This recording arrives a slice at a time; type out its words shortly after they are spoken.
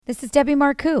This is Debbie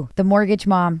Marcoux, the Mortgage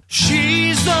Mom.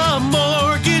 She's the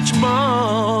Mortgage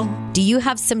Mom. Do you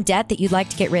have some debt that you'd like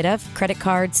to get rid of? Credit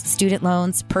cards, student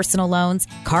loans, personal loans,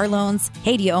 car loans?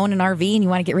 Hey, do you own an RV and you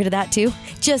want to get rid of that too?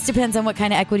 Just depends on what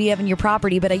kind of equity you have in your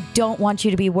property, but I don't want you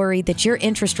to be worried that your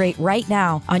interest rate right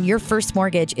now on your first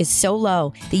mortgage is so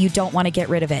low that you don't want to get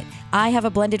rid of it. I have a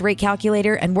blended rate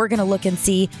calculator, and we're going to look and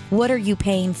see what are you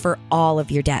paying for all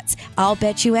of your debts. I'll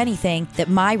bet you anything that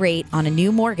my rate on a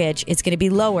new mortgage is going to be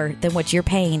lower than what you're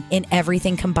paying in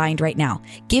everything combined right now.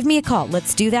 Give me a call.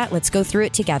 Let's do that. Let's go through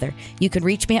it together. You can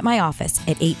reach me at my office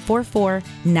at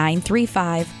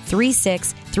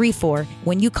 844-935-3634.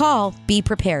 When you call, be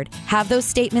prepared. Have those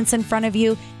statements in front of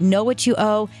you. Know what you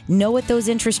owe. Know what those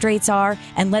interest rates are.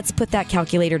 And let's put that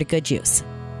calculator to good use.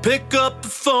 Pick up the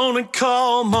phone and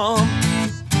call Mom.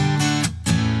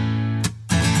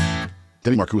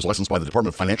 Debbie Marcoux is licensed by the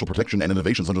Department of Financial Protection and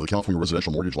Innovations under the California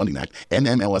Residential Mortgage Lending Act,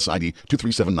 NMLS ID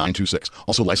 237926.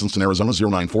 Also licensed in Arizona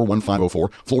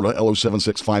 0941504, Florida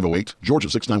LO76508, Georgia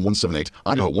 69178,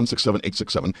 Idaho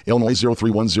 167867, Illinois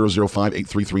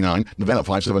 03100583339, Nevada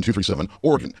 57237,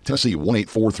 Oregon, Tennessee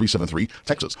 184373,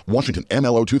 Texas, Washington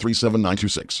MLO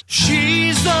 237926.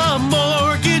 She's the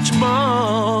Mortgage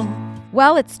Mom.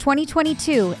 Well, it's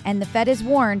 2022, and the Fed has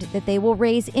warned that they will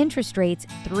raise interest rates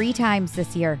 3 times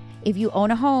this year. If you own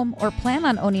a home or plan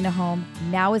on owning a home,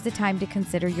 now is the time to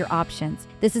consider your options.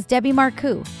 This is Debbie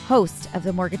Marcoux, host of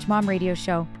the Mortgage Mom Radio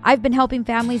Show. I've been helping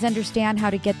families understand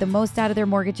how to get the most out of their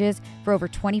mortgages for over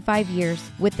 25 years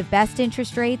with the best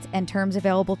interest rates and terms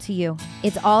available to you.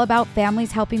 It's all about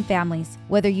families helping families.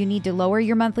 Whether you need to lower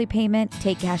your monthly payment,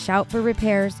 take cash out for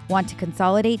repairs, want to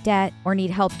consolidate debt, or need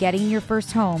help getting your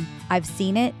first home, I've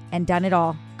seen it and done it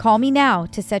all. Call me now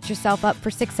to set yourself up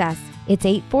for success. It's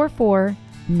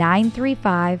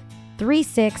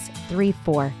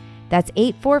 844-935-3634. That's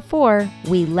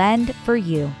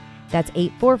 844-WE-LEND-FOR-YOU. That's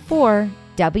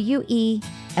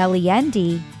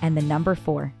 844-WE-LEND and the number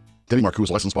 4. Debbie Marcoux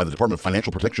is licensed by the Department of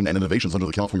Financial Protection and Innovations under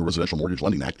the California Residential Mortgage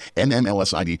Lending Act,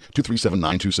 NMLS ID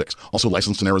 237926. Also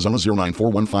licensed in Arizona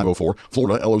 0941504,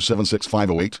 Florida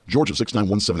LO76508, Georgia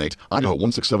 69178, Idaho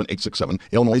 167867,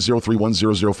 Illinois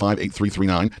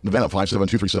 03100583339, Nevada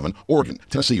 57237, Oregon,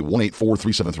 Tennessee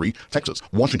 184373, Texas,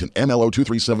 Washington MLO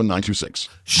 237926.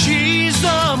 She's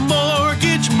the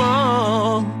Mortgage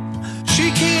Mom.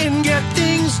 She can get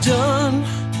things done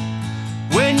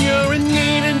when you're in need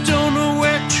and don't know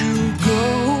where to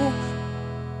go.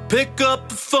 Pick up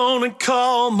the phone and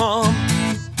call Mom.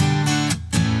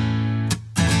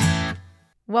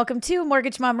 Welcome to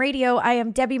Mortgage Mom Radio. I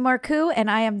am Debbie Marcoux,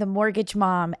 and I am the Mortgage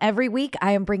Mom. Every week,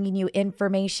 I am bringing you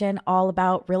information all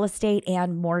about real estate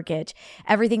and mortgage,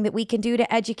 everything that we can do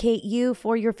to educate you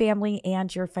for your family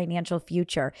and your financial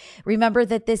future. Remember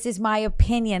that this is my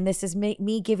opinion. This is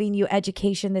me giving you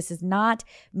education. This is not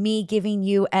me giving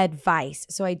you advice.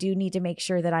 So I do need to make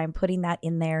sure that I'm putting that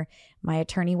in there. My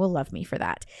attorney will love me for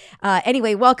that.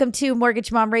 Anyway, welcome to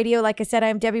Mortgage Mom Radio. Like I said,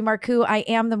 I'm Debbie Marcoux. I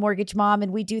am the Mortgage Mom,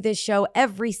 and we do this show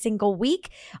every single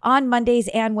week on Mondays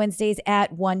and Wednesdays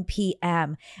at 1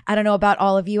 p.m. I don't know about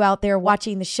all of you out there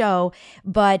watching the show,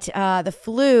 but the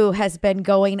flu has been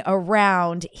going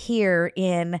around here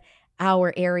in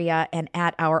our area and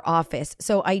at our office.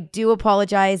 So I do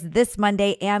apologize. This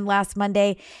Monday and last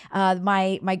Monday,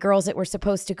 my girls that were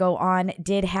supposed to go on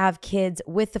did have kids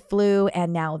with the flu,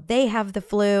 and now they have the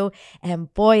flu.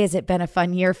 And boy, has it been a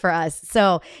fun year for us.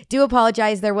 So do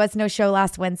apologize. There was no show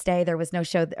last Wednesday. There was no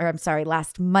show,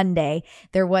 last Monday.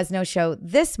 There was no show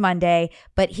this Monday,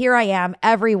 but here I am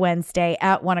every Wednesday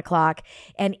at 1 o'clock.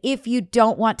 And if you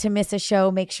don't want to miss a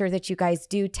show, make sure that you guys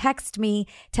do text me.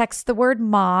 Text the word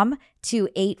mom to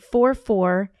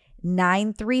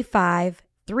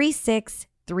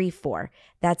 844-935-3634.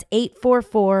 That's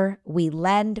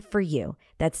 844-WE-LEND-FOR-YOU.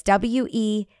 That's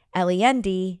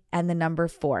WELEND and the number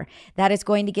 4. That is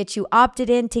going to get you opted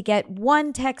in to get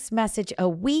one text message a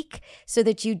week so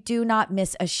that you do not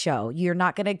miss a show. You're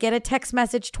not going to get a text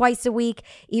message twice a week,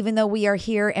 even though we are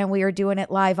here and we are doing it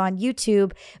live on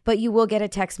YouTube, but you will get a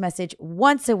text message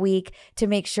once a week to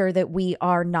make sure that we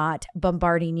are not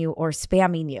bombarding you or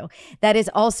spamming you. That is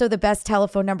also the best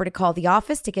telephone number to call the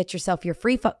office to get yourself your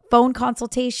free phone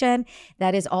consultation.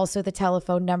 That is also the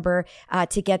telephone number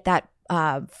to get that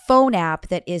phone app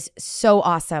that is so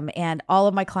awesome. And all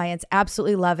of my clients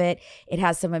absolutely love it. It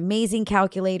has some amazing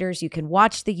calculators. You can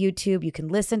watch the YouTube. You can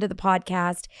listen to the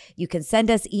podcast. You can send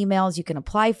us emails. You can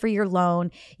apply for your loan.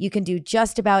 You can do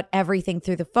just about everything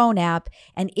through the phone app.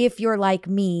 And if you're like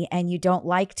me and you don't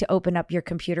like to open up your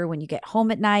computer when you get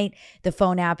home at night, the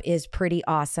phone app is pretty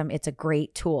awesome. It's a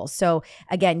great tool. So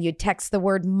again, you text the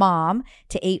word mom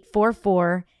to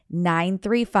 844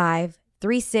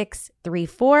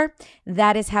 935-3634.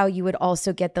 That is how you would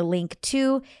also get the link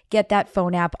to get that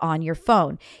phone app on your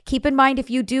phone. Keep in mind, if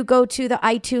you do go to the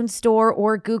iTunes store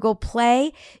or Google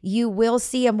Play, you will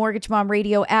see a Mortgage Mom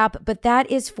Radio app, but that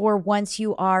is for once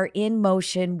you are in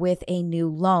motion with a new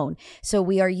loan. So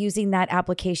we are using that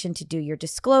application to do your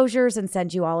disclosures and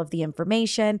send you all of the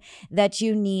information that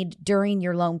you need during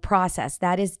your loan process.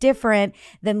 That is different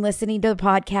than listening to the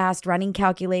podcast, running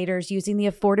calculators, using the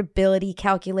affordability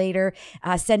calculator,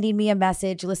 sending me a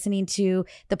message, listening to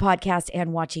the podcast,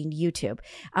 and watching YouTube.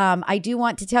 I do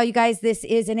want to tell you guys this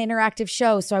is an interactive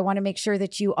show, so I want to make sure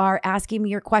that you are asking me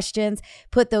your questions.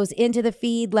 Put those into the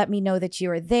feed. Let me know that you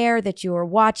are there, that you are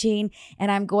watching,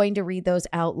 and I'm going to read those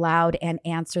out loud and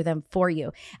answer them for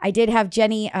you. I did have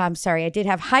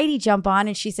Heidi jump on,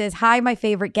 and she says, "Hi, my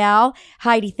favorite gal."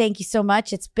 Heidi, thank you so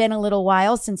much. It's been a little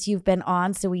while since you've been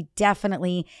on, so we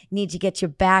definitely need to get you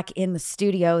back in the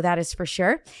studio. That is for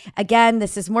sure. Again,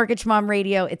 this is Mortgage Mom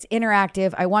Radio. It's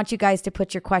interactive. I want you guys to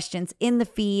put your questions in the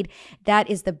feed. That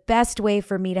is the best way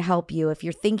for me to help you. If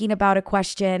you're thinking about a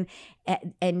question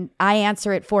and I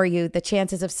answer it for you, the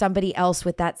chances of somebody else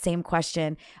with that same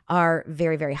question are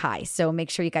very, very high. So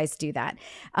make sure you guys do that.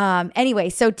 Anyway,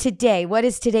 so today, what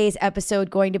is today's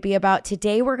episode going to be about?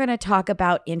 Today, we're going to talk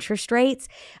about interest rates.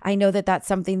 I know that that's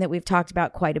something that we've talked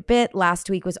about quite a bit.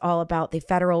 Last week was all about the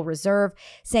Federal Reserve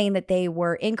saying that they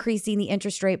were increasing the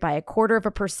interest rate by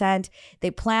 0.25%.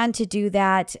 They plan to do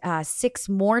that 6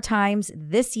 more times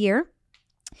this year.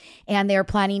 And they're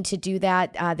planning to do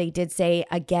that. They did say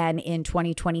again in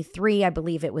 2023, I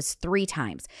believe it was 3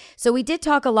 times. So we did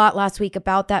talk a lot last week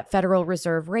about that Federal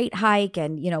Reserve rate hike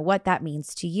and what that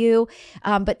means to you.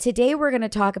 But today we're going to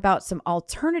talk about some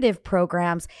alternative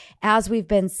programs as we've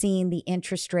been seeing the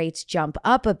interest rates jump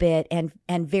up a bit and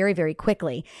very, very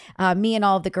quickly. Me and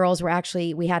all of the girls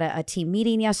we had a team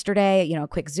meeting yesterday, a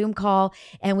quick Zoom call,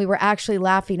 and we were actually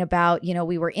laughing about,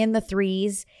 we were in the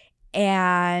 3s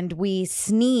and we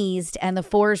sneezed and the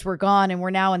 4s were gone and we're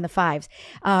now in the 5s.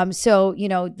 So,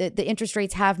 the interest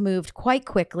rates have moved quite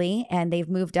quickly and they've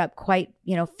moved up quite,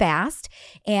 fast.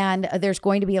 And there's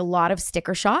going to be a lot of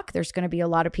sticker shock. There's going to be a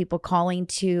lot of people calling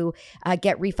to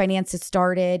get refinances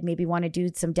started, maybe want to do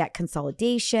some debt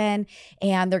consolidation,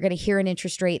 and they're going to hear an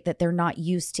interest rate that they're not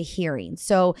used to hearing.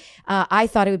 So I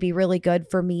thought it would be really good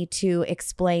for me to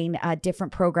explain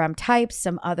different program types,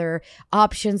 some other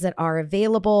options that are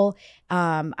available.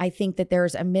 I think that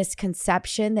there's a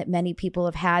misconception that many people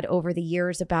have had over the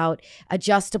years about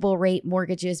adjustable rate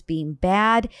mortgages being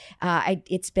bad.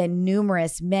 It's been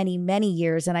many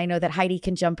years. And I know that Heidi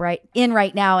can jump right in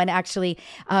right now and actually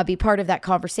be part of that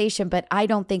conversation. But I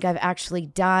don't think I've actually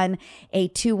done a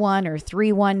 2-1 or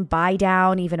 3-1 buy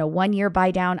down, even a 1-year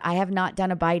buy down. I have not done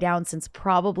a buy down since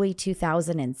probably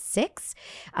 2006.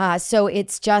 So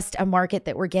it's just a market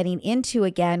that we're getting into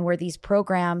again, where these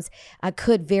programs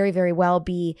could very, very well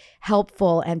be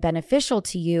helpful and beneficial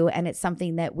to you. And it's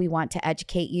something that we want to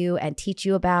educate you and teach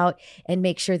you about and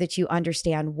make sure that you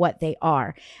understand what they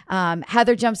are.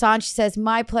 Heather jumps on. She says,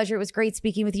 "My pleasure. It was great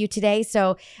speaking with you today."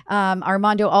 So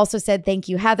Armando also said, "Thank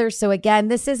you, Heather." So again,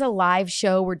 this is a live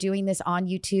show. We're doing this on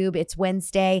YouTube. It's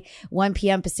Wednesday, 1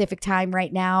 p.m. Pacific time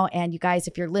right now. And you guys,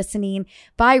 if you're listening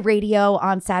by radio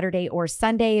on Saturday or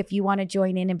Sunday, if you want to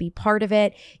join in and be part of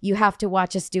it, you have to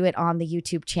watch us do it on the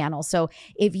YouTube channel. So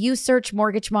if you search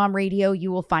Mortgage Mom Radio,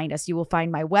 you will find us. You will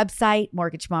find my website,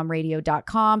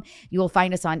 mortgagemomradio.com. You will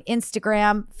find us on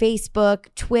Instagram,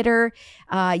 Facebook, Twitter,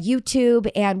 YouTube,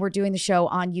 and we're doing the show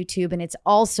on YouTube, and it's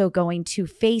also going to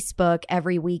Facebook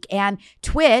every week, and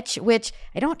Twitch, which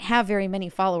I don't have very many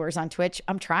followers on Twitch.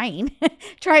 I'm trying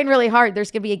really hard.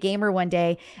 There's going to be a gamer one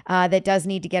day that does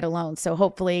need to get a loan, so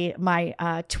hopefully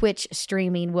my Twitch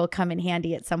streaming will come in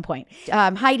handy at some point.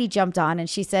 Heidi jumped on and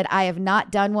she said, "I have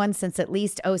not done one since at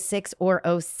least 06 or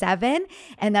 07.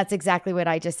 And that's exactly what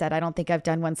I just said. I don't think I've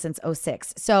done one since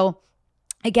 06. So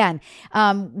again,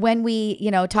 when we,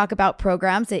 talk about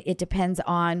programs, it depends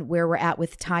on where we're at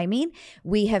with timing.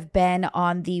 We have been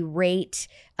on the rate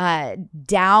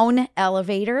down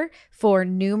elevator for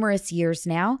numerous years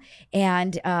now,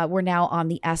 and we're now on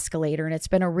the escalator, and it's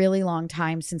been a really long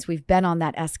time since we've been on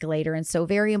that escalator, and so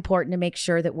very important to make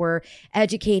sure that we're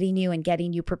educating you and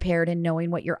getting you prepared and knowing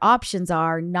what your options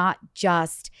are, not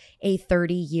just a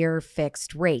 30-year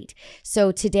fixed rate.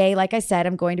 So today, like I said,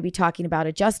 I'm going to be talking about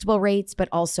adjustable rates, but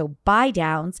also buy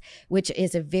downs, which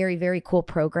is a very, very cool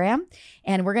program.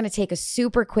 And we're going to take a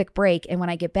super quick break. And when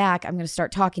I get back, I'm going to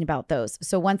start talking about those.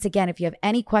 So once again, if you have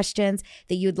any questions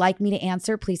that you'd like me to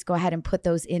answer, please go ahead and put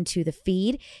those into the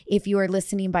feed. If you are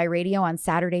listening by radio on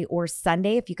Saturday or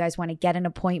Sunday, if you guys want to get an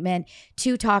appointment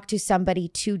to talk to somebody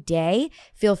today,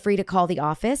 feel free to call the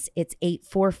office. It's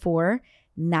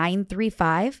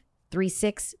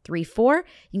 844-935-3634.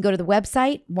 You can go to the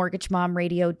website,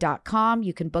 mortgagemomradio.com.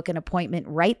 You can book an appointment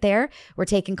right there. We're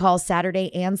taking calls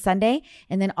Saturday and Sunday.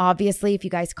 And then obviously, if you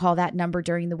guys call that number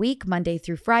during the week, Monday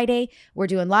through Friday, we're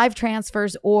doing live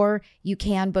transfers, or you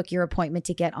can book your appointment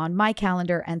to get on my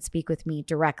calendar and speak with me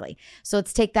directly. So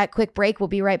let's take that quick break. We'll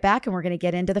be right back, and we're going to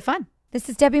get into the fun. This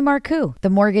is Debbie Marcoux, the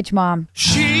Mortgage Mom.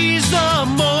 She's the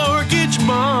Mortgage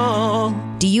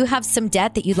Mom. Do you have some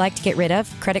debt that you'd like to get rid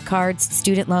of? Credit cards,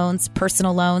 student loans,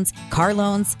 personal loans, car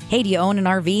loans? Hey, do you own an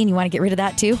RV and you want to get rid of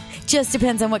that too? Just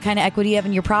depends on what kind of equity you have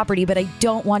in your property, but I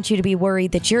don't want you to be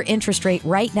worried that your interest rate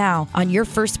right now on your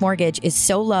first mortgage is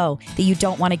so low that you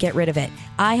don't want to get rid of it.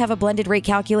 I have a blended rate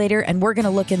calculator, and we're going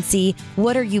to look and see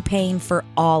what are you paying for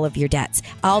all of your debts.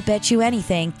 I'll bet you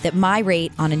anything that my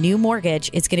rate on a new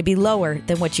mortgage is going to be lower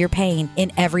than what you're paying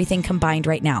in everything combined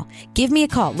right now. Give me a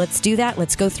call. Let's do that.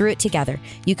 Let's go through it together.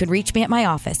 You can reach me at my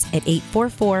office at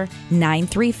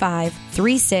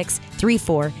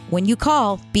 844-935-3634. When you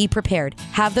call, be prepared.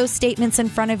 Have those statements in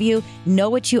front of you. Know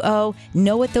what you owe.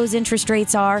 Know what those interest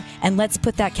rates are. And let's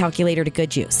put that calculator to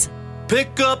good use.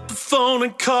 Pick up the phone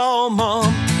and call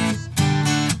Mom.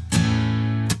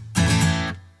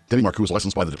 Debbie Marcoux is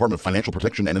licensed by the Department of Financial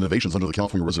Protection and Innovations under the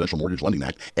California Residential Mortgage Lending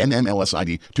Act, NMLS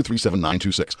ID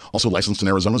 237926. Also licensed in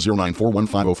Arizona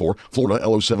 0941504, Florida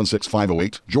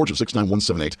LO76508, Georgia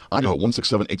 69178, Idaho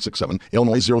 167867,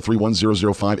 Illinois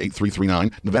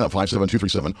 03100583339, Nevada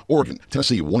 57237, Oregon,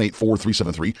 Tennessee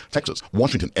 184373, Texas,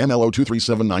 Washington MLO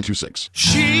 237926.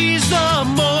 She's the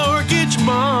Mortgage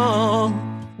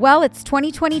Mom. Well, it's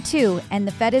 2022, and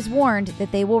the Fed has warned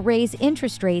that they will raise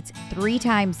interest rates 3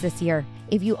 times this year.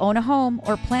 If you own a home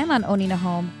or plan on owning a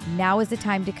home, now is the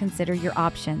time to consider your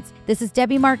options. This is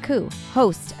Debbie Marcoux,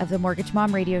 host of the Mortgage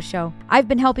Mom Radio Show. I've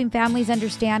been helping families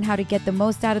understand how to get the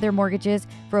most out of their mortgages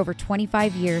for over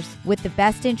 25 years with the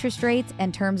best interest rates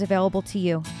and terms available to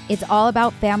you. It's all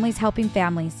about families helping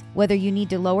families. Whether you need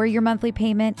to lower your monthly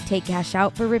payment, take cash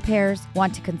out for repairs,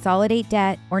 want to consolidate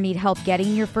debt, or need help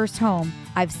getting your first home,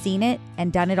 I've seen it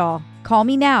and done it all. Call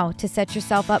me now to set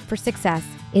yourself up for success.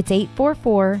 It's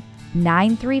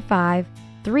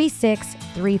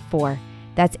 844-935-3634.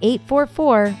 That's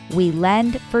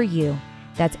 844-WE-LEND-FOR-YOU.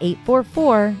 That's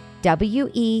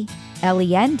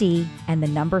 844-WE-LEND and the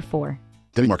number 4.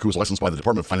 Debbie Marcoux is licensed by the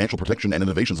Department of Financial Protection and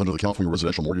Innovations under the California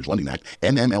Residential Mortgage Lending Act,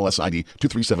 NMLS ID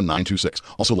 237926.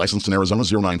 Also licensed in Arizona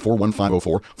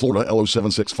 0941504, Florida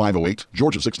LO76508,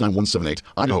 Georgia 69178,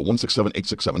 Idaho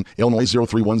 167867, Illinois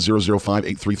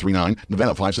 03100583339,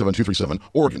 Nevada 57237,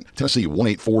 Oregon, Tennessee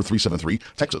 184373,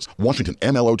 Texas, Washington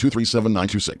MLO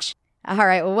 237926. All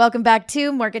right. Well, welcome back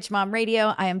to Mortgage Mom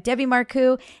Radio. I am Debbie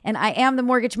Marcoux, and I am the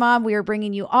Mortgage Mom. We are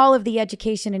bringing you all of the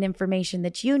education and information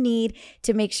that you need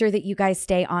to make sure that you guys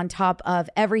stay on top of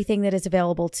everything that is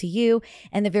available to you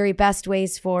and the very best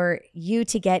ways for you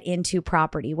to get into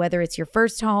property, whether it's your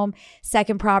first home,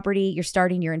 second property, you're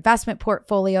starting your investment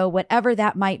portfolio, whatever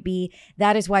that might be.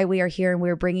 That is why we are here, and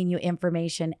we're bringing you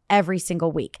information every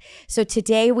single week. So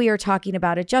today we are talking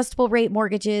about adjustable rate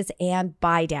mortgages and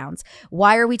buy downs.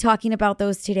 Why are we talking about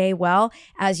those today? Well,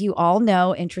 as you all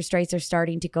know, interest rates are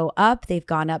starting to go up. They've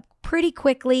gone up pretty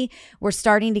quickly. We're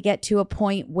starting to get to a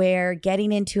point where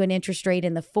getting into an interest rate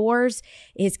in the 4s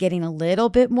is getting a little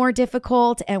bit more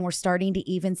difficult, and we're starting to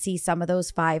even see some of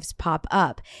those 5s pop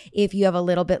up. If you have a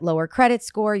little bit lower credit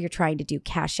score, you're trying to do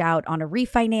cash out on a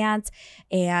refinance,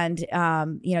 and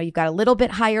you've got a little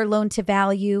bit higher loan to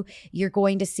value, you're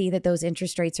going to see that those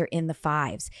interest rates are in the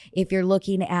 5s. If you're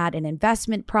looking at an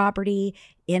investment property,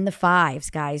 in the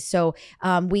 5s, guys. So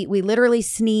we literally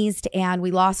sneezed and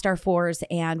we lost our 4s,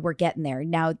 and we're getting there.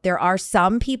 Now, there are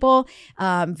some people,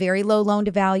 very low loan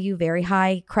to value, very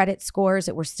high credit scores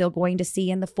that we're still going to see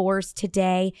in the 4s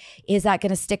today. Is that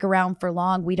going to stick around for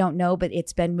long? We don't know, but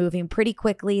it's been moving pretty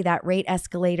quickly. That rate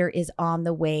escalator is on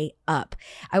the way up.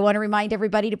 I want to remind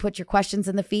everybody to put your questions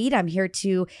in the feed. I'm here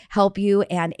to help you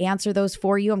and answer those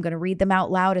for you. I'm going to read them out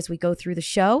loud as we go through the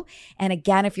show. And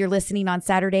again, if you're listening on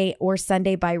Saturday or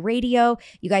Sunday by radio,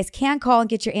 you guys can call and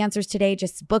get your answers today.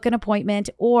 Just book an appointment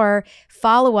or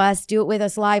follow us, do it with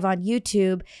us live on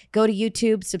YouTube. Go to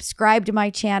YouTube, subscribe to my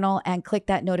channel, and click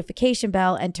that notification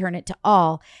bell and turn it to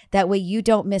all. That way you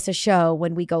don't miss a show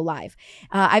when we go live.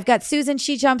 I've got Susan.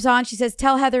 She jumps on. She says,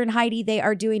 tell Heather and Heidi they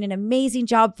are doing an amazing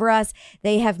job for us.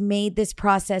 They have made this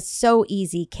process so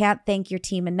easy. Can't thank your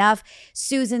team enough.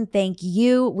 Susan, thank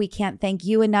you. We can't thank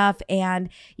you enough. And,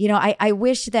 you know, I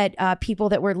wish that people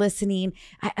that were listening,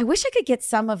 I wish I could get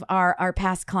some of our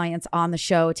past clients on the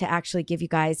show to actually give you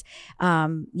guys,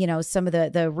 you know, some of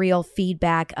the real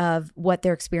feedback of what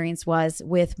their experience was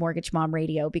with Mortgage Mom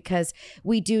Radio, because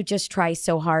we do just try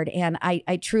so hard. And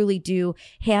I truly do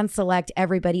hand select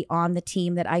everybody on the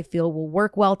team that I feel will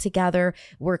work well together,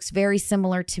 works very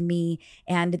similar to me.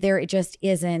 And there just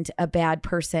isn't a bad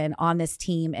person on this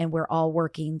team. And we're all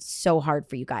working so hard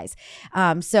for you guys.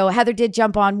 So Heather did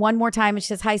jump on one more time and she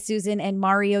says, hi, Susan and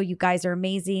Mario. You guys are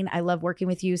amazing. I love working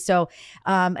with you. So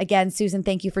again, Susan,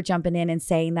 thank you for jumping in and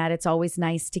saying that. It's always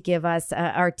nice to give us,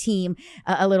 our team,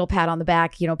 a little pat on the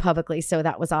back, you know, publicly. So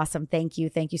that was awesome. Thank you.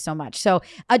 Thank you so much. So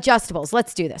adjustables,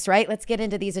 let's do this, right? Let's get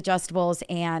into these adjustables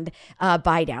and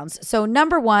buy downs. So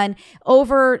number one,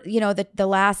 over, you know, the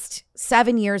last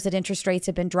 7 years that interest rates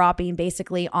have been dropping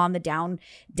basically on the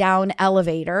down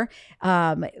elevator.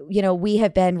 You know, we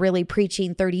have been really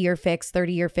preaching 30-year fixed,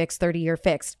 30-year fixed, 30-year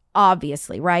fixed.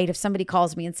 Obviously, right? If somebody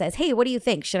calls me and says, hey, what do you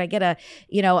think? Should I get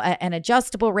an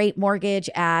adjustable rate mortgage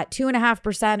at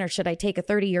 2.5%, or should I take a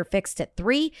 30-year fixed at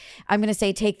 3%? I'm going to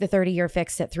say, take the 30-year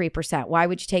fixed at 3%. Why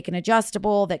would you take an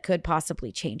adjustable that could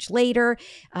possibly change later?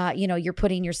 You know, you're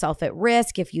putting yourself at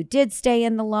risk if you did stay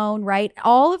in the loan, right?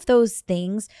 All of those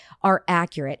things are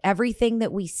accurate. Everything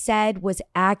that we said was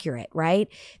accurate, right?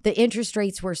 The interest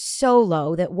rates were so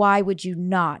low that why would you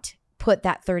not put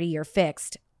that 30-year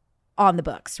fixed on the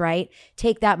books, right?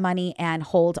 Take that money and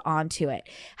hold on to it.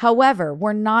 However,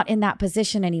 we're not in that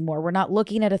position anymore. We're not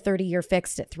looking at a 30-year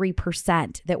fixed at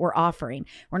 3% that we're offering.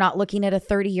 We're not looking at a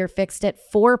 30-year fixed at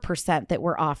 4% that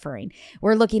we're offering.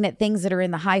 We're looking at things that are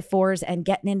in the high 4s and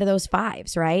getting into those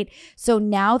 5s, right? So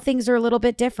now things are a little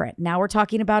bit different. Now we're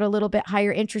talking about a little bit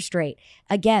higher interest rate.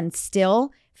 Again,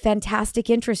 still fantastic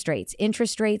interest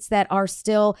rates that are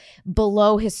still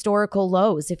below historical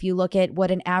lows. If you look at what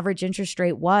an average interest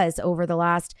rate was over the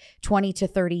last 20 to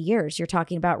 30 years, you're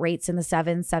talking about rates in the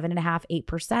 7.5%,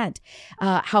 8%.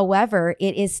 However,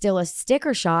 it is still a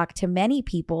sticker shock to many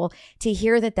people to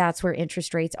hear that that's where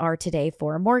interest rates are today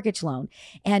for a mortgage loan.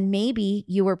 And maybe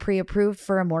you were pre-approved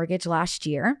for a mortgage last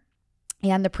year,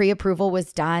 and the pre-approval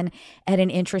was done at an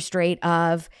interest rate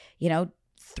of,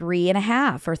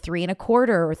 3.5% or 3.25%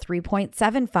 or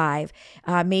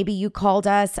 3.75%. Maybe you called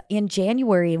us in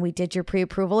January and we did your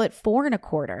pre-approval at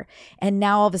 4.25%. And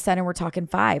now all of a sudden we're talking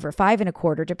 5% or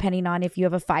 5.25%, depending on if you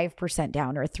have a 5%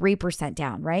 down or a 3%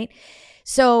 down, right?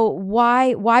 So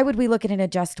why would we look at an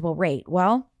adjustable rate?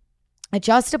 Well,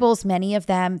 adjustables, many of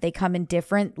them, they come in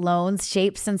different loans,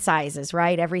 shapes, and sizes,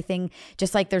 right? Everything,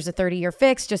 just like there's a 30-year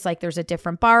fix, just like there's a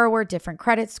different borrower, different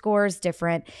credit scores,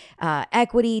 different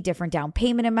equity, different down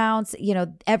payment amounts.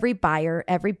 Every buyer,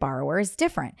 every borrower is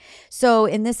different. So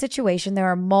in this situation, there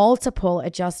are multiple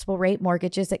adjustable rate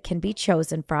mortgages that can be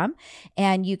chosen from,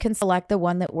 and you can select the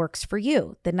one that works for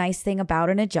you. The nice thing about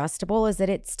an adjustable is that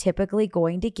it's typically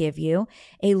going to give you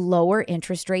a lower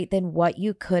interest rate than what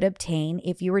you could obtain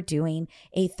if you were doing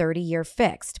a 30-year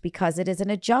fixed. Because it is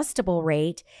an adjustable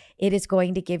rate, it is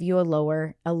going to give you a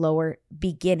lower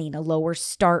beginning, a lower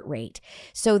start rate.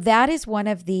 So that is one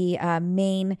of the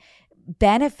main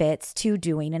benefits to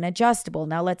doing an adjustable.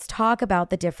 Now let's talk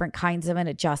about the different kinds of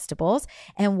adjustables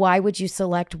and why would you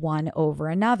select one over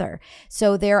another.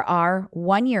 So there are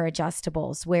 1-year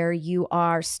adjustables where you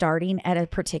are starting at a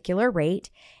particular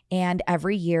rate, and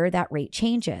every year that rate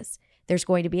changes. There's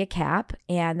going to be a cap,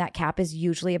 and that cap is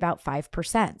usually about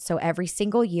 5%. So every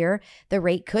single year, the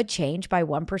rate could change by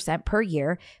 1% per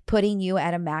year, putting you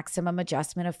at a maximum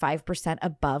adjustment of 5%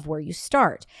 above where you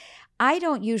start. I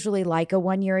don't usually like a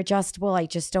 1-year adjustable. I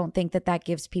just don't think that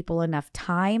gives people enough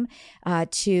time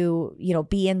to,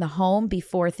 be in the home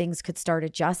before things could start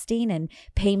adjusting and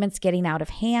payments getting out of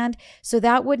hand. So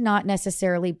that would not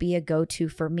necessarily be a go-to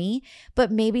for me,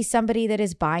 but maybe somebody that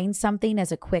is buying something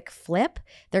as a quick flip,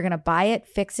 they're going to buy it,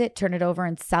 fix it, turn it over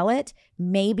and sell it.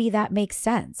 Maybe that makes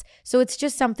sense. So it's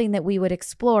just something that we would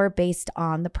explore based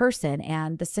on the person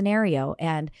and the scenario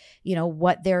and,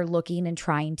 what they're looking and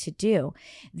trying to do.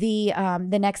 The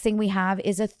next thing we have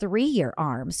is a 3-year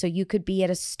ARM. So you could be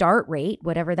at a start rate,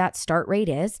 whatever that start rate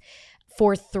is,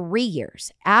 for 3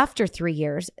 years. After 3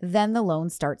 years, then the loan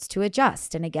starts to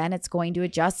adjust. And again, it's going to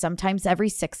adjust sometimes every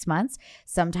 6 months,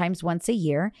 sometimes once a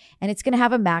year, and it's going to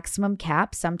have a maximum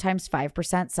cap, sometimes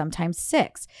 5%, sometimes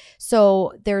 6%.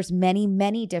 So there's many,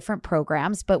 many different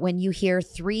programs, but when you hear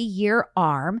 3-year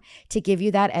ARM to give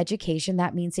you that education,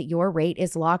 that means that your rate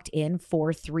is locked in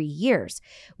for 3 years.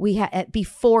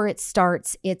 Before it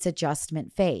starts its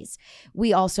adjustment phase.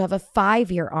 We also have a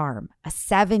 5-year ARM, a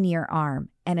 7-year ARM,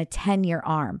 and a 10-year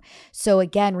ARM. So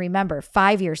again, remember,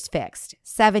 5 years fixed,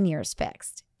 7 years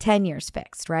fixed, 10 years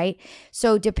fixed, right?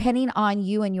 So depending on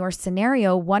you and your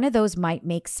scenario, one of those might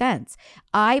make sense.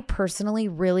 I personally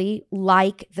really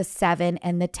like the 7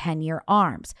 and the 10-year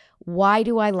ARMs. Why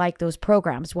do I like those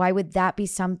programs? Why would that be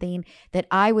something that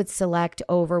I would select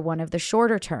over one of the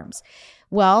shorter terms?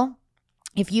 Well,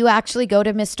 if you actually go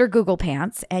to Mr. Google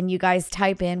Pants and you guys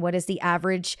type in what is the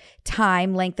average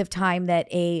length of time that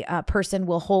a person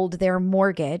will hold their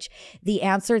mortgage, the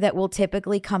answer that will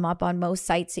typically come up on most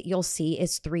sites that you'll see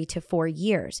is 3 to 4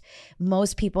 years.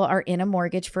 Most people are in a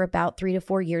mortgage for about 3 to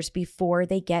 4 years before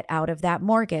they get out of that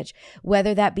mortgage,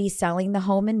 whether that be selling the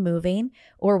home and moving,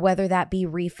 or whether that be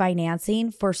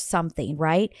refinancing for something,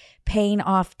 right? Paying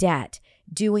off debt,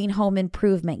 doing home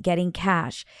improvement, getting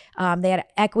cash. They had an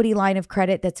equity line of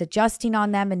credit that's adjusting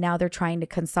on them, and now they're trying to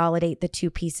consolidate the two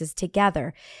pieces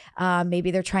together. Maybe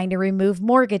they're trying to remove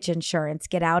mortgage insurance,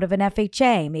 get out of an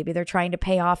FHA. Maybe they're trying to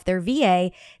pay off their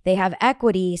VA. They have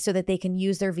equity so that they can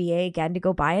use their VA again to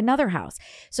go buy another house.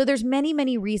 So there's many,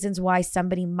 many reasons why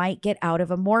somebody might get out of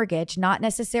a mortgage, not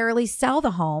necessarily sell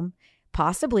the home,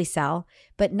 possibly sell,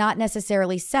 but not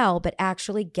necessarily sell, but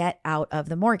actually get out of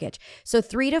the mortgage. So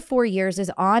 3 to 4 years is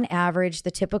on average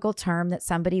the typical term that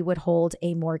somebody would hold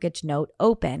a mortgage note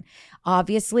open.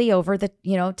 Obviously, over the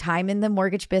time in the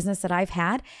mortgage business that I've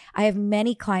had, I have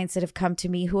many clients that have come to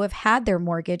me who have had their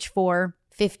mortgage for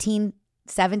 15,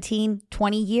 17,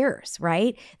 20 years,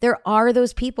 right? There are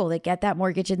those people that get that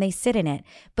mortgage and they sit in it,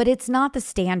 but it's not the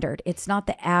standard. It's not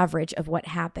the average of what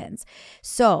happens.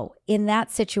 So in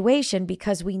that situation,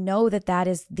 because we know that that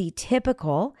is the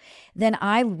typical, then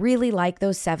I really like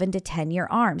those 7 to 10 year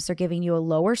ARMs. They're giving you a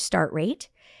lower start rate,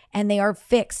 and they are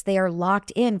fixed. They are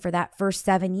locked in for that first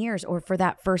 7 years or for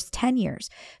that first 10 years.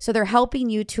 So they're helping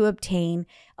you to obtain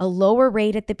a lower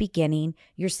rate at the beginning.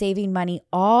 You're saving money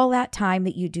all that time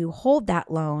that you do hold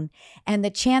that loan. And the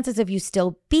chances of you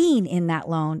still being in that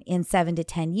loan in 7 to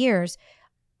 10 years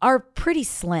are pretty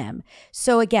slim.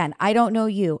 So again, I don't know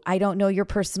you. I don't know your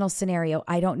personal scenario.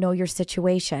 I don't know your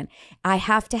situation. I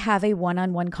have to have a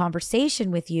one-on-one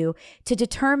conversation with you to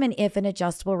determine if an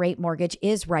adjustable rate mortgage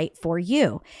is right for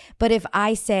you. But if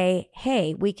I say,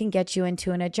 hey, we can get you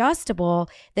into an adjustable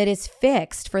that is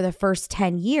fixed for the first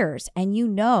 10 years, and you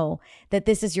know that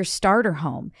this is your starter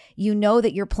home, you know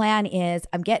that your plan is,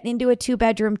 I'm getting into a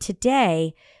 2-bedroom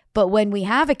today, but when we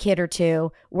have a kid or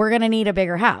two, we're going to need a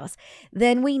bigger house.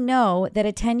 Then we know that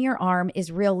a 10-year ARM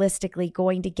is realistically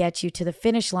going to get you to the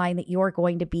finish line that you're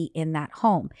going to be in that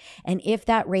home. And if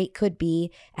that rate could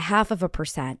be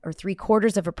 0.5% or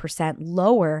 0.75%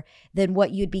 lower than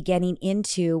what you'd be getting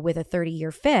into with a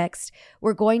 30-year fixed,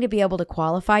 we're going to be able to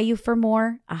qualify you for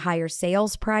more, a higher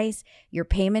sales price. Your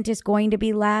payment is going to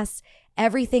be less.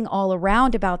 Everything all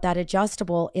around about that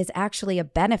adjustable is actually a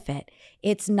benefit.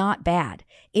 It's not bad.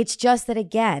 It's just that,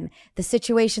 again, the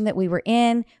situation that we were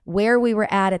in, where we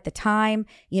were at the time,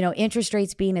 interest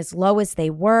rates being as low as they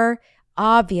were,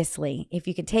 obviously, if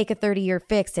you can take a 30-year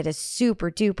fixed at a super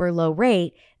duper low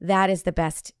rate, that is the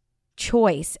best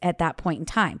choice at that point in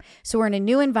time. So we're in a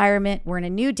new environment. We're in a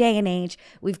new day and age.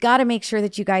 We've got to make sure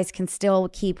that you guys can still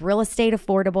keep real estate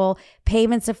affordable,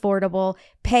 payments affordable,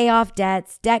 pay off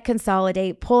debts, debt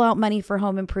consolidate, pull out money for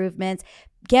home improvements,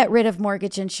 get rid of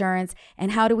mortgage insurance.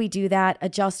 And how do we do that?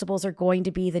 Adjustables are going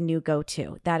to be the new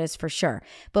go-to. That is for sure.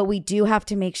 But we do have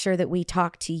to make sure that we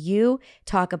talk to you,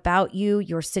 talk about you,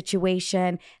 your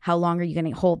situation. How long are you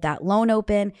going to hold that loan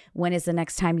open? When is the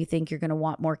next time you think you're going to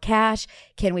want more cash?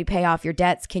 Can we pay off your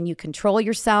debts? Can you control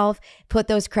yourself? Put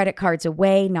those credit cards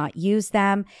away, not use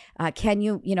them? Can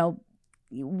you,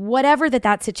 whatever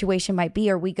that situation might be,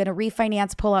 are we going to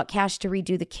refinance, pull out cash to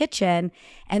redo the kitchen,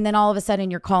 and then all of a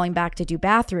sudden you're calling back to do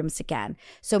bathrooms again?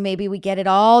 So maybe we get it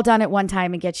all done at one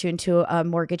time and get you into a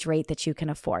mortgage rate that you can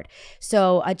afford.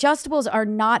 So adjustables are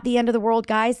not the end of the world,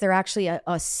 guys. They're actually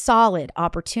a solid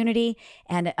opportunity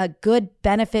and a good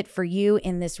benefit for you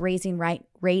in this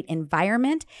rate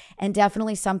environment, and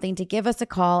definitely something to give us a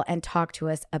call and talk to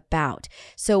us about.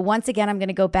 So once again, I'm going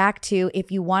to go back to,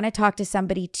 if you want to talk to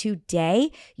somebody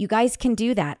today, you guys can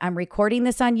do that. I'm recording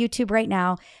this on YouTube right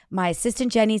now. My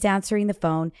assistant Jenny's answering the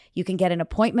phone. You can get an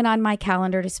appointment on my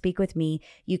calendar to speak with me.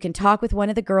 You can talk with one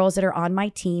of the girls that are on my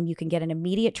team. You can get an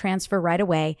immediate transfer right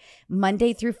away,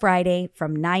 Monday through Friday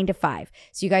from 9 to 5.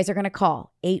 So you guys are going to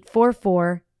call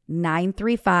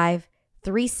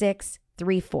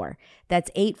 844-935-3634.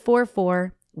 That's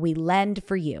 844 We Lend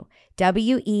for You.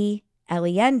 WELEND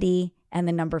and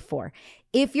the number 4.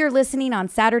 If you're listening on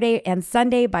Saturday and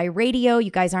Sunday by radio, you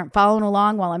guys aren't following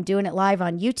along while I'm doing it live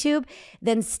on YouTube,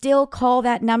 then still call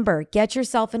that number. Get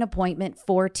yourself an appointment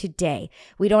for today.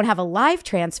 We don't have a live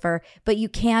transfer, but you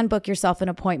can book yourself an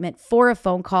appointment for a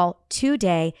phone call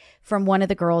today from one of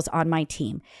the girls on my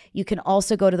team. You can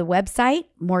also go to the website,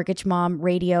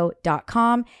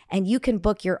 mortgagemomradio.com, and you can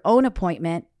book your own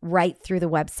appointment right through the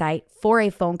website for a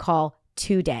phone call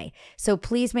today. So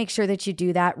please make sure that you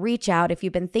do that. Reach out if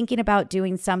you've been thinking about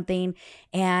doing something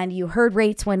and you heard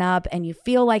rates went up and you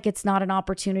feel like it's not an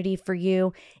opportunity for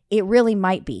you. It really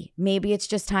might be. Maybe it's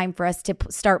just time for us to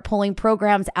start pulling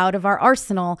programs out of our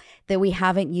arsenal that we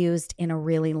haven't used in a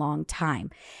really long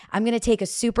time. I'm going to take a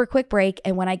super quick break.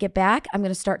 And when I get back, I'm going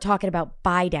to start talking about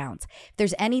buy downs. If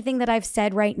there's anything that I've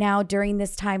said right now during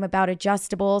this time about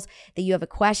adjustables that you have a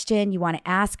question, you want to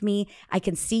ask me, I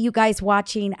can see you guys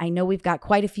watching. I know we've got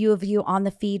quite a few of you on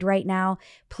the feed right now.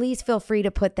 Please feel free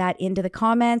to put that into the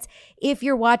comments. If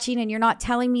you're watching and you're not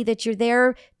telling me that you're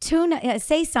there,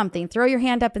 say something, throw your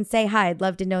hand up and say hi. I'd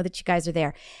love to know that you guys are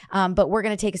there. But we're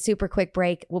going to take a super quick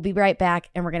break. We'll be right back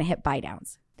and we're going to hit buy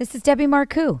downs. This is Debbie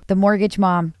Marcoux, the Mortgage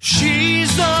Mom.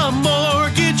 She's the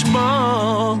Mortgage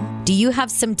Mom. Do you have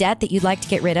some debt that you'd like to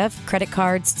get rid of? Credit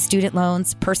cards, student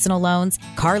loans, personal loans,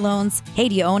 car loans? Hey,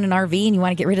 do you own an RV and you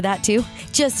want to get rid of that too?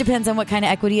 Just depends on what kind of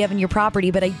equity you have in your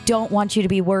property, but I don't want you to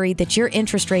be worried that your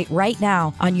interest rate right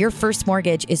now on your first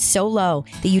mortgage is so low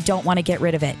that you don't want to get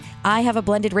rid of it. I have a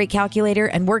blended rate calculator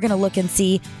and we're going to look and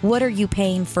see what are you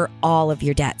paying for all of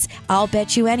your debts. I'll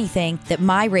bet you anything that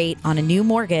my rate on a new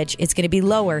mortgage is going to be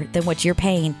lower than what you're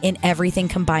paying in everything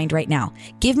combined right now.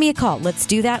 Give me a call. Let's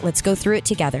do that. Let's go through it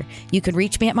together. You can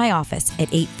reach me at my office at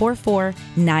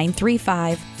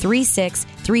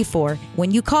 844-935-3634.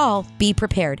 When you call, be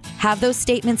prepared. Have those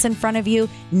statements in front of you.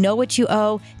 Know what you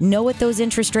owe. Know what those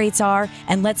interest rates are.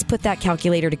 And let's put that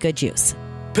calculator to good use.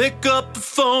 Pick up the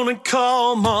phone and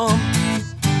call Mom.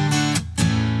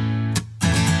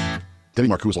 Debbie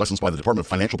Marcoux is licensed by the Department of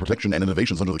Financial Protection and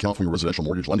Innovations under the California Residential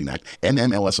Mortgage Lending Act,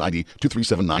 NMLS ID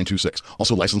 237926.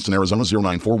 Also licensed in Arizona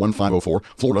 0941504,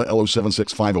 Florida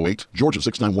L076508, Georgia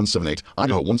 69178,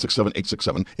 Idaho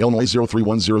 167867, Illinois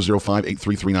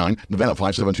 03100583339, Nevada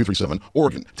 57237,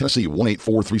 Oregon, Tennessee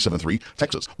 184373,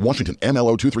 Texas, Washington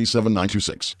MLO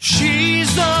 237926.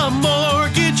 She's the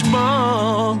Mortgage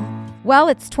Mom. Well,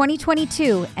 it's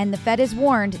 2022, and the Fed has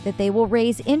warned that they will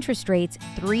raise interest rates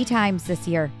 3 times this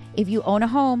year. If you own a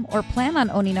home or plan on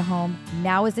owning a home,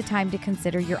 now is the time to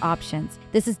consider your options.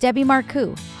 This is Debbie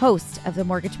Marcoux, host of the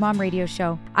Mortgage Mom Radio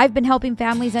Show. I've been helping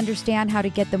families understand how to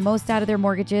get the most out of their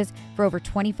mortgages for over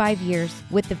 25 years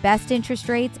with the best interest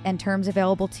rates and terms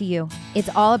available to you. It's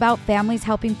all about families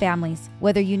helping families.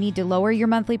 Whether you need to lower your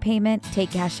monthly payment,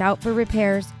 take cash out for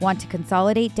repairs, want to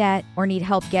consolidate debt, or need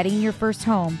help getting your first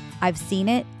home, I've seen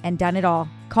it and done it all.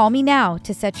 Call me now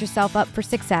to set yourself up for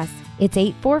success. It's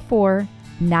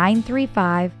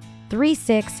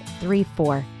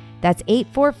 844-935-3634. That's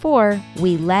 844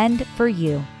 We Lend for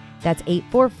You. That's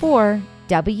 844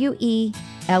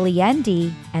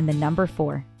 WELEND and the number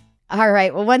 4. All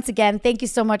right. Well, once again, thank you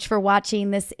so much for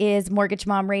watching. This is Mortgage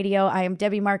Mom Radio. I am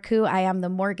Debbie Marcoux. I am the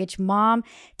Mortgage Mom.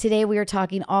 Today, we are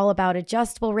talking all about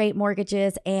adjustable rate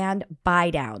mortgages and buy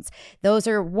downs. Those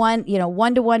are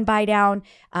 1-to-1 buy down,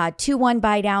 2-1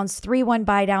 buy downs, 3-1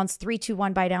 buy downs,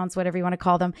 3-2-1 buy downs, whatever you want to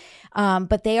call them.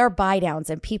 But they are buy downs,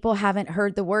 and people haven't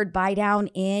heard the word buy down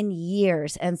in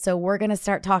years. And so we're going to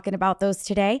start talking about those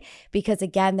today because,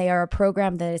 again, they are a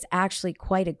program that is actually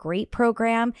quite a great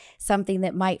program, something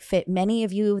that might fit many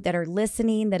of you that are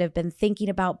listening that have been thinking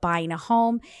about buying a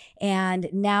home. And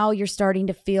now you're starting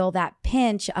to feel that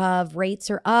pinch of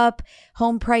rates are up,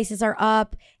 home prices are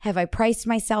up. Have I priced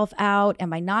myself out?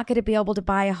 Am I not going to be able to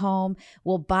buy a home?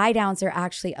 Well, buy downs are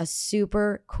actually a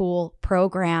super cool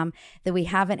program that we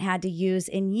haven't had to use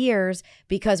in years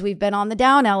because we've been on the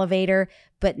down elevator.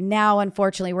 But now,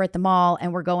 unfortunately, we're at the mall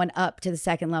and we're going up to the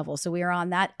second level. So we are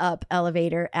on that up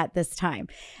elevator at this time.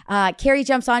 Carrie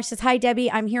jumps on. She says, hi, Debbie.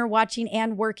 I'm here watching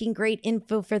and working. Great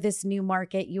info for this new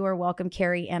market. You are welcome,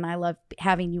 Carrie. And I love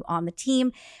having you on the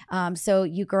team. So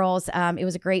you girls, it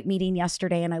was a great meeting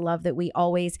yesterday. And I love that we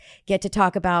always get to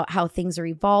talk about how things are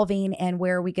evolving and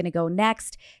where are we going to go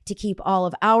next to keep all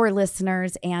of our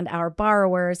listeners and our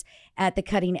borrowers at the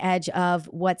cutting edge of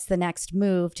what's the next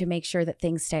move to make sure that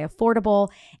things stay affordable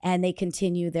and they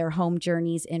continue their home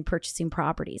journeys in purchasing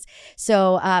properties.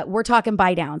 So we're talking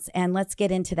buy downs, and let's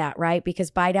get into that, right? Because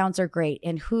buy downs are great.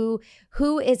 And who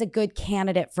is a good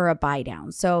candidate for a buy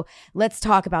down? So let's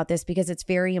talk about this because it's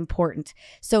very important.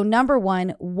 So number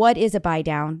one, what is a buy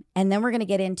down? And then we're going to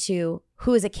get into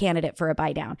who is a candidate for a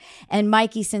buy down. And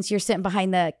Mikey, since you're sitting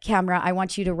behind the camera, I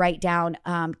want you to write down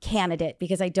candidate,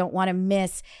 because I don't want to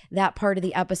miss that part of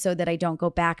the episode that I don't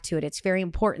go back to it. It's very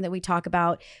important that we talk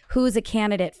about who's a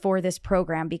candidate for this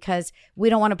program, because we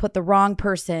don't want to put the wrong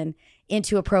person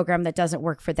into a program that doesn't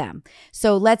work for them.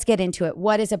 So let's get into it.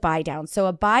 What is a buy down? So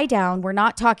a buy down, we're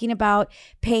not talking about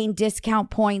paying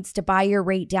discount points to buy your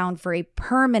rate down for a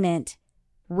permanent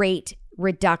rate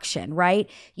reduction, right?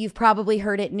 You've probably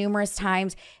heard it numerous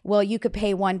times. Well, you could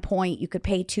pay 1 point, you could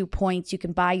pay 2 points, you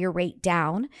can buy your rate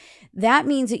down. That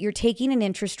means that you're taking an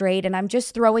interest rate, and I'm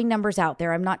just throwing numbers out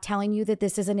there. I'm not telling you that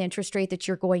this is an interest rate that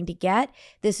you're going to get.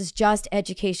 This is just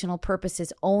educational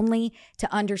purposes only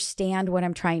to understand what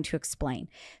I'm trying to explain.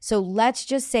 So let's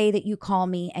just say that you call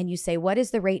me and you say, what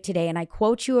is the rate today? And I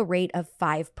quote you a rate of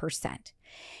 5%.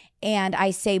 And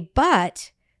I say,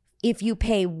 but if you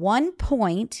pay 1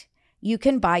 point, you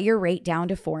can buy your rate down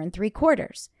to 4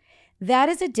 3/4. That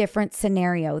is a different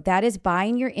scenario. That is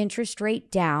buying your interest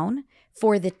rate down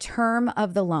for the term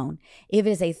of the loan. If it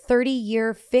is a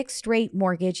 30-year fixed rate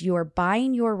mortgage, you are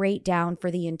buying your rate down for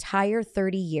the entire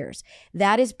 30 years.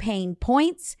 That is paying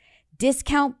points,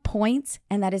 discount points,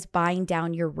 and that is buying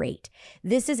down your rate.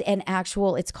 This is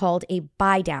it's called a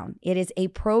buy down. It is a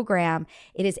program.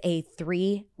 It is a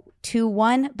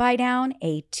 3-2-1 buy down,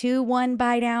 a 2-1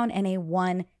 buy down, and a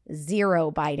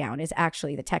 1-0 buy down is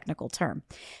actually the technical term.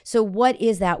 So what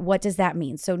is that? What does that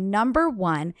mean? So number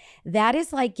one, that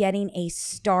is like getting a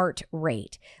start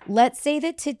rate. Let's say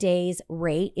that today's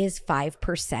rate is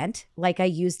 5%, like I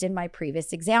used in my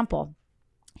previous example.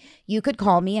 You could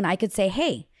call me and I could say,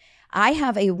 hey, I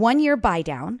have a 1-year buy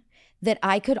down that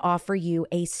I could offer you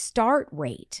a start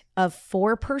rate of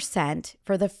 4%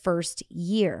 for the first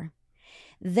year.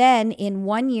 Then in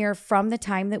 1 year from the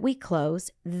time that we close,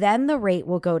 then the rate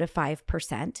will go to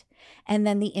 5%. And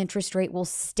then the interest rate will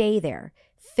stay there,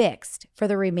 fixed for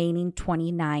the remaining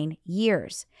 29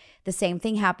 years. The same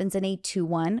thing happens in a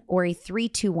 2-1 or a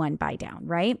 3-2-1 buy down,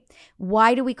 right?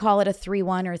 Why do we call it a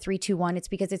 3-1 or a 3-2-1? It's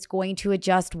because it's going to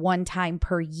adjust one time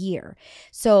per year.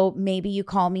 So maybe you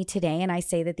call me today and I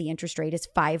say that the interest rate is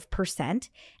 5% and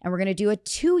we're going to do a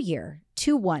 2-year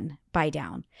 2-1 buy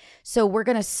down. So we're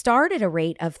going to start at a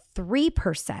rate of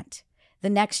 3%. The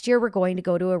next year, we're going to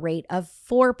go to a rate of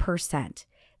 4%.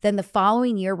 Then the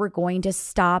following year, we're going to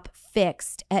stop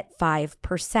fixed at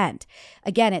 5%.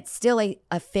 Again, it's still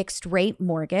a fixed rate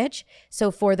mortgage. So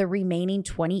for the remaining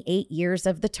 28 years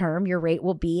of the term, your rate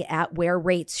will be at where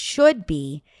rates should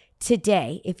be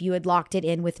today if you had locked it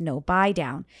in with no buy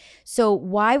down. So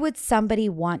why would somebody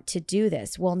want to do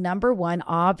this? Well, number one,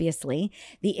 obviously,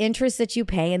 the interest that you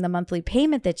pay and the monthly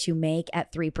payment that you make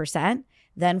at 3%,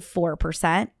 then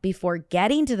 4% before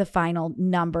getting to the final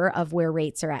number of where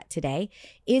rates are at today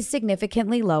is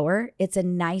significantly lower. It's a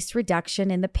nice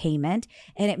reduction in the payment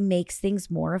and it makes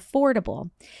things more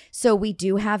affordable. So we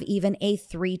do have even a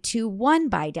 3-2-1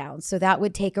 buy down. So that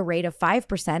would take a rate of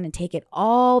 5% and take it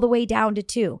all the way down to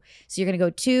 2. So you're going to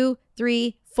go 2,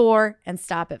 3, 4, and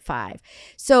stop at 5.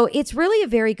 So it's really a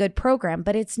very good program,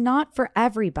 but it's not for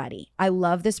everybody. I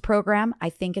love this program. I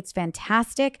think it's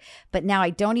fantastic, but now I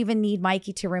don't even need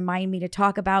Mikey to remind me to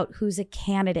talk about who's a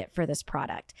candidate for this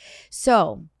product.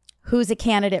 So who's a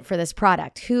candidate for this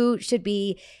product? Who should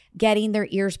be getting their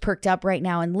ears perked up right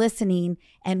now and listening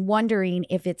and wondering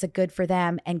if it's a good for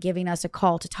them and giving us a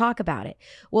call to talk about it?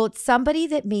 Well, it's somebody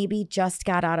that maybe just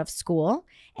got out of school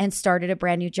and started a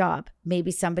brand new job.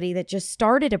 Maybe somebody that just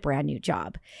started a brand new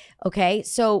job. Okay,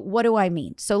 so what do I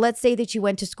mean? So let's say that you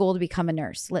went to school to become a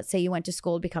nurse. Let's say you went to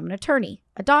school to become an attorney,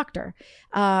 a doctor.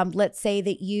 Let's say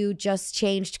that you just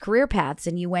changed career paths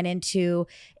and you went into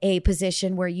a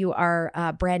position where you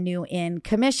are brand new in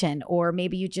commission, or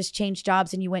maybe you just changed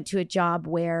jobs and you went went to a job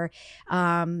where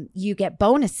you get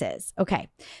bonuses. Okay.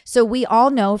 So we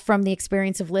all know from the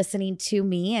experience of listening to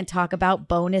me and talk about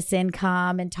bonus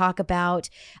income and talk about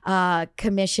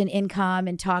commission income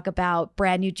and talk about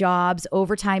brand new jobs,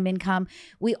 overtime income.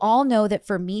 We all know that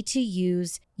for me to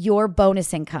use your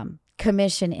bonus income,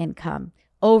 commission income,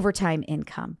 overtime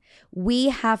income, we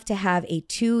have to have a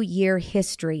 2-year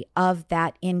history of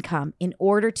that income in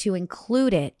order to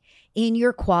include it in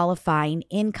your qualifying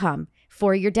income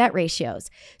for your debt ratios.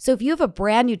 So if you have a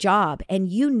brand new job and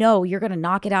you know you're going to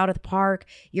knock it out of the park,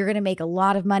 you're going to make a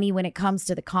lot of money when it comes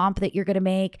to the comp that you're going to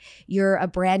make, you're a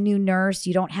brand new nurse,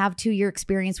 you don't have 2-year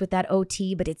experience with that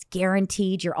OT, but it's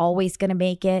guaranteed you're always going to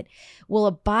make it. Well,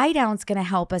 a buy down is going to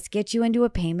help us get you into a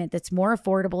payment that's more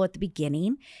affordable at the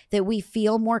beginning, that we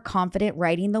feel more confident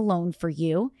writing the loan for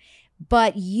you.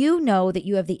 But you know that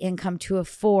you have the income to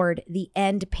afford the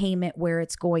end payment where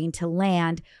it's going to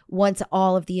land once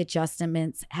all of the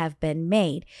adjustments have been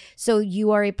made. So you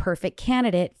are a perfect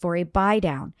candidate for a buy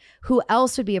down. Who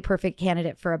else would be a perfect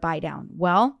candidate for a buy down?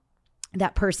 Well,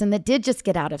 that person that did just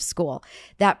get out of school,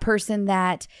 that person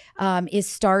that is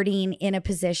starting in a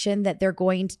position that they're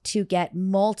going to get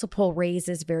multiple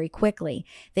raises very quickly.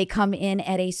 They come in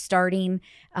at a starting,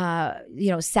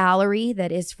 salary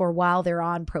that is for while they're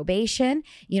on probation.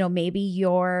 Maybe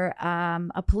you're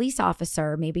a police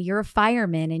officer, maybe you're a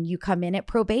fireman and you come in at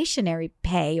probationary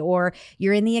pay, or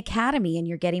you're in the academy and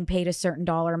you're getting paid a certain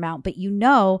dollar amount. But you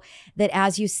know that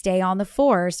as you stay on the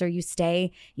force or you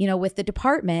stay, with the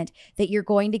department, that you're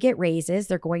going to get raises.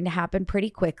 They're going to happen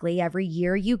pretty quickly. Every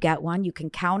year you get one. You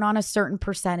can count on a certain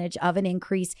percentage of an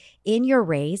increase in your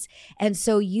raise. And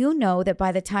so you know that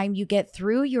by the time you get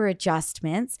through your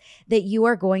adjustments, that you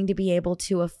are going to be able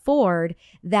to afford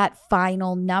that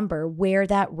final number where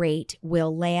that rate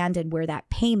will land and where that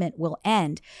payment will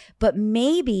end. But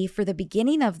maybe for the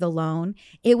beginning of the loan,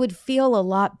 it would feel a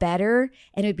lot better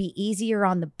and it would be easier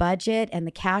on the budget and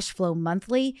the cash flow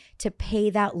monthly to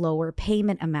pay that lower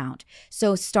payment amount.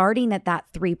 So starting at that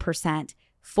 3%,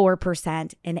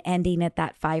 4%, and ending at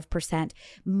that 5%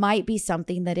 might be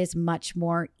something that is much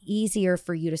more easier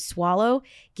for you to swallow,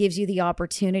 gives you the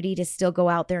opportunity to still go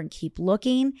out there and keep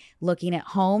looking at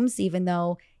homes, even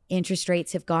though interest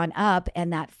rates have gone up,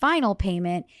 and that final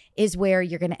payment is where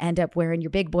you're going to end up wearing your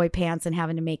big boy pants and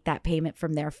having to make that payment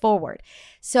from there forward.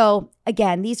 So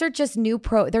again, these are just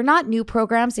they're not new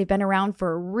programs. They've been around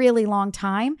for a really long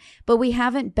time, but we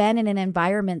haven't been in an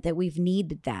environment that we've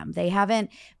needed them. They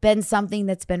haven't been something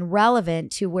that's been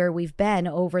relevant to where we've been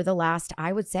over the last,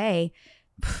 I would say,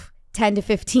 10 to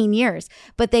 15 years,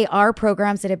 but they are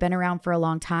programs that have been around for a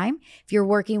long time. If you're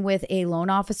working with a loan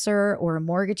officer or a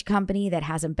mortgage company that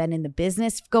hasn't been in the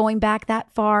business going back that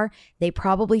far, they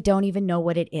probably don't even know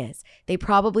what it is. They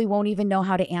probably won't even know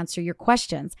how to answer your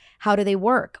questions. How do they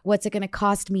work? What's it going to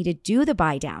cost me to do the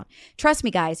buy down? Trust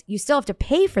me, guys, you still have to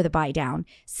pay for the buy down,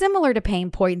 similar to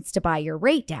paying points to buy your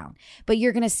rate down, but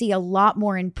you're going to see a lot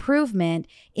more improvement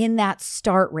in that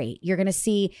start rate. You're going to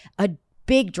see a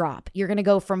big drop. You're going to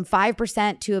go from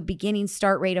 5% to a beginning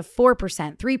start rate of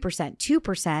 4%, 3%,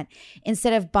 2%,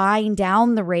 instead of buying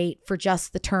down the rate for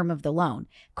just the term of the loan,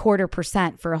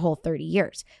 0.25% for a whole 30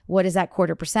 years. What does that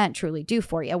 0.25% truly do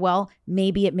for you? Well,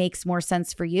 maybe it makes more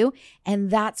sense for you. And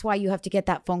that's why you have to get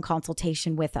that phone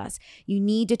consultation with us. You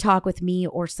need to talk with me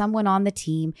or someone on the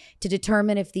team to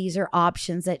determine if these are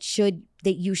options that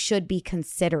you should be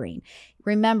considering.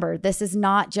 Remember, this is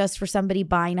not just for somebody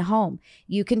buying a home.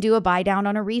 You can do a buy down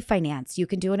on a refinance. You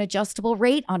can do an adjustable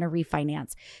rate on a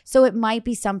refinance. So it might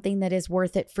be something that is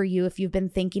worth it for you if you've been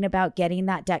thinking about getting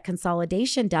that debt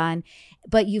consolidation done,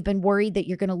 but you've been worried that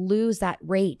you're going to lose that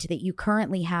rate that you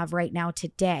currently have right now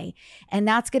today. And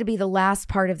that's going to be the last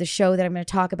part of the show that I'm going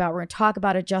to talk about. We're going to talk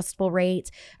about adjustable rates.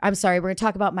 We're going to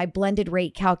talk about my blended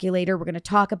rate calculator. We're going to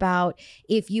talk about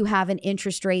if you have an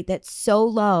interest rate that's so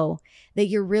low that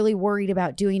you're really worried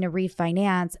about doing a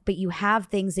refinance, but you have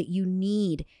things that you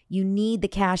need. You need the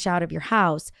cash out of your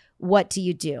house. What do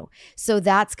you do? So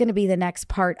that's going to be the next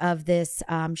part of this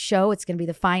show. It's going to be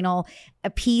the final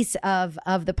piece of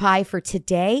the pie for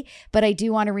today. But I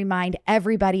do want to remind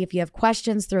everybody, if you have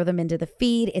questions, throw them into the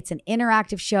feed. It's an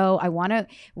interactive show. I want to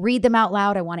read them out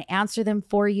loud. I want to answer them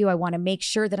for you. I want to make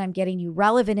sure that I'm getting you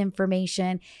relevant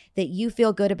information that you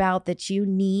feel good about, that you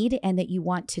need, and that you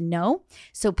want to know.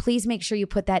 So please make sure you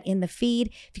put that in the feed.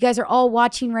 If you guys are all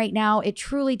watching right now, it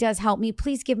truly does help me.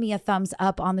 Please give me a thumbs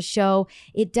up on the show.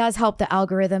 It does help the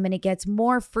algorithm, and it gets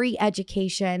more free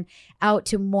education out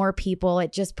to more people.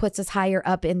 It just puts us higher higher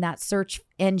up in that search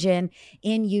engine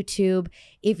in YouTube.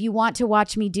 If you want to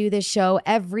watch me do this show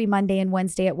every Monday and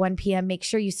Wednesday at 1 p.m., make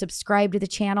sure you subscribe to the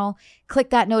channel.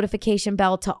 Click that notification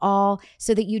bell to all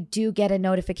so that you do get a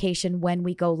notification when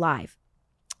we go live.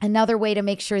 Another way to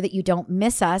make sure that you don't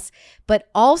miss us, but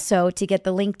also to get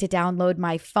the link to download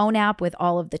my phone app with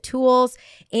all of the tools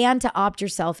and to opt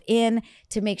yourself in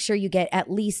to make sure you get at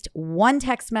least one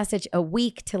text message a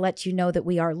week to let you know that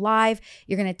we are live.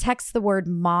 You're going to text the word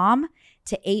MOM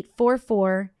to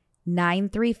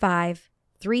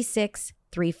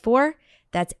 844-935-3634.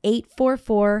 That's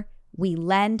 844 We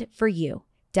Lend for You.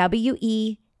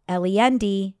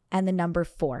 WELEND and the number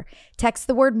 4. Text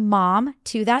the word MOM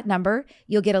to that number.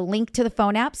 You'll get a link to the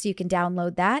phone app so you can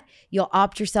download that. You'll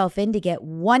opt yourself in to get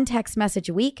one text message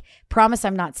a week. Promise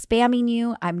I'm not spamming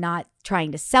you. I'm not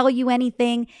trying to sell you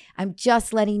anything. I'm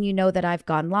just letting you know that I've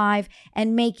gone live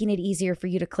and making it easier for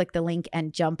you to click the link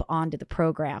and jump onto the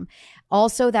program.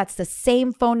 Also, that's the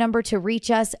same phone number to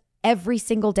reach us every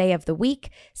single day of the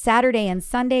week. Saturday and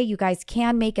Sunday, you guys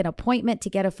can make an appointment to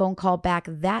get a phone call back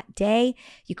that day.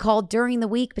 You call during the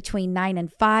week between 9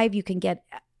 and 5. You can get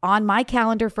on my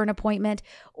calendar for an appointment,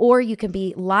 or you can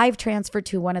be live transferred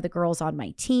to one of the girls on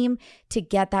my team to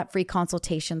get that free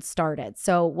consultation started.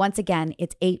 So once again,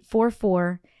 it's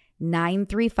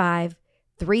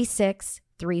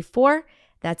 844-935-3634.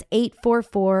 That's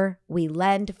 844 We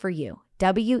Lend for You.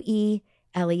 WELEND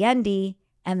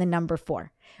and the number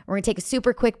 4. We're going to take a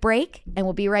super quick break, and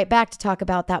we'll be right back to talk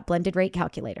about that blended rate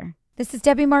calculator. This is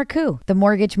Debbie Marcoux, the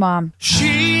Mortgage Mom.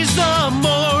 She's the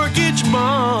Mortgage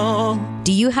Mom.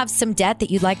 Do you have some debt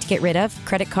that you'd like to get rid of?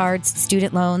 Credit cards,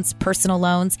 student loans, personal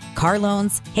loans, car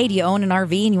loans? Hey, do you own an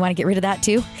RV and you want to get rid of that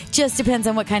too? Just depends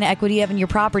on what kind of equity you have in your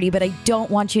property, but I don't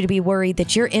want you to be worried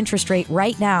that your interest rate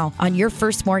right now on your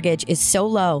first mortgage is so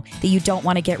low that you don't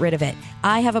want to get rid of it.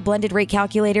 I have a blended rate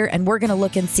calculator, and we're going to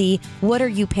look and see what are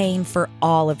you paying for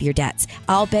all of your debts.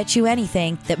 I'll bet you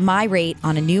anything that my rate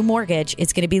on a new mortgage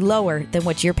is going to be lower than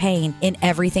what you're paying in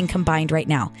everything combined right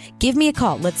now. Give me a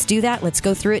call. Let's do that. Let's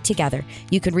go through it together.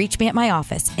 You can reach me at my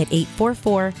office at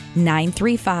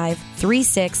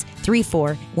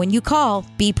 844-935-3634. When you call,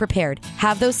 be prepared.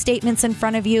 Have those statements in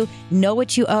front of you. Know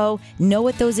what you owe. Know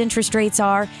what those interest rates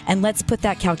are. And let's put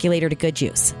that calculator to good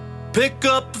use. Pick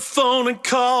up the phone and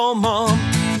call Mom.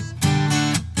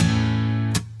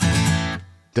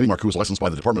 Debbie Marcoux is licensed by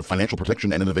the Department of Financial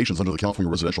Protection and Innovations under the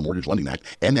California Residential Mortgage Lending Act,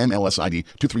 NMLS ID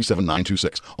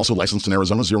 237926. Also licensed in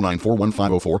Arizona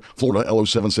 0941504, Florida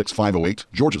L076508,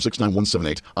 Georgia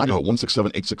 69178, Idaho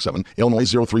 167867, Illinois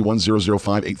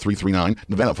 03100583339,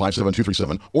 Nevada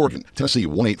 57237, Oregon, Tennessee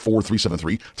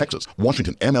 184373, Texas,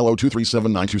 Washington MLO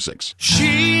 237926.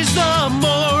 She's the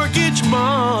Mortgage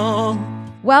Mom.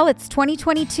 Well, it's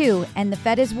 2022, and the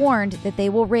Fed has warned that they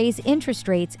will raise interest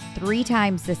rates 3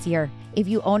 times this year. If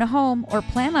you own a home or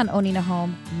plan on owning a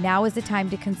home, now is the time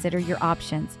to consider your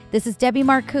options. This is Debbie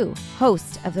Marcoux,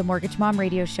 host of the Mortgage Mom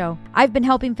Radio Show. I've been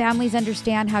helping families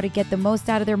understand how to get the most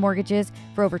out of their mortgages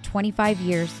for over 25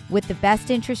 years with the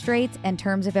best interest rates and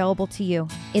terms available to you.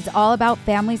 It's all about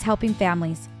families helping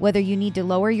families. Whether you need to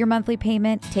lower your monthly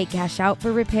payment, take cash out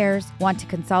for repairs, want to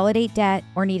consolidate debt,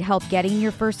 or need help getting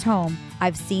your first home,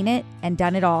 I've seen it and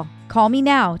done it all. Call me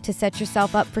now to set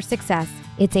yourself up for success.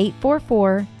 It's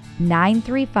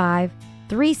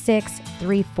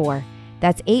 844-935-3634.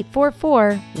 That's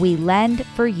 844 We Lend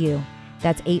for You.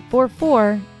 That's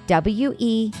 844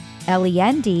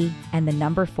 WELEND and the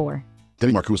number 4.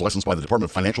 Debbie Marcoux is licensed by the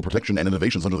Department of Financial Protection and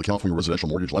Innovations under the California Residential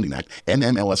Mortgage Lending Act,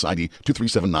 NMLS ID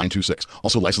 237926.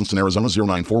 Also licensed in Arizona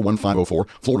 0941504,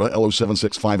 Florida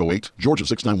L076508, Georgia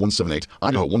 69178,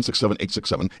 Idaho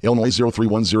 167867, Illinois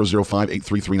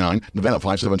 03100583339, Nevada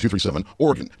 57237,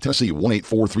 Oregon, Tennessee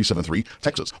 184373,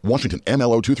 Texas, Washington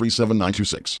MLO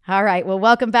 237926. All right. Well,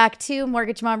 welcome back to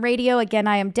Mortgage Mom Radio. Again,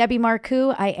 I am Debbie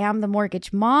Marcoux. I am the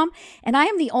Mortgage Mom, and I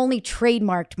am the only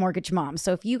trademarked Mortgage Mom.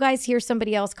 So if you guys hear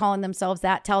somebody else calling themselves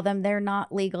that, tell them they're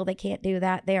not legal. They can't do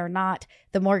that. They are not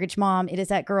the Mortgage Mom. It is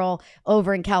that girl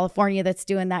over in California that's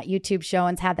doing that YouTube show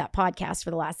and's had that podcast for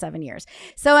the last 7 years.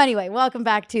 So anyway, welcome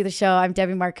back to the show. I'm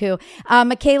Debbie Marcoux.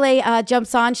 Michaela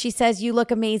jumps on. She says, "You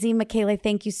look amazing." Michaela,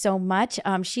 thank you so much.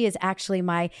 She is actually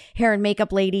my hair and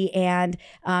makeup lady, and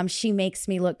she makes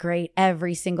me look great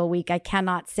every single week. I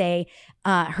cannot say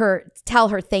tell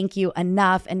her thank you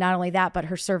enough. And not only that, but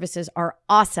her services are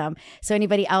awesome. So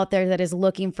anybody out there that is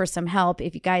looking for some help,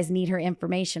 if you guys need her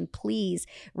information, please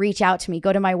reach out to me.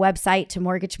 Go to my website, to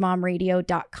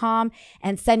mortgagemomradio.com,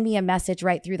 and send me a message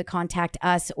right through the contact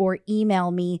us, or email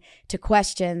me to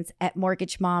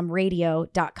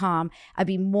questions@mortgagemomradio.com. I'd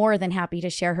be more than happy to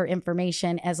share her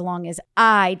information as long as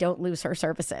I don't lose her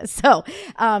services. So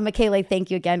Michaela, thank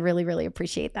you again. Really, really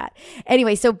appreciate that.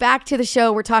 Anyway, so back to the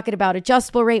show. We're talking about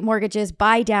adjustable rate mortgages,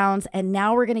 buy downs, and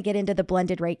now we're going to get into the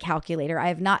blended rate calculator. I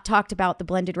have not talked about the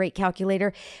blended rate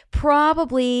calculator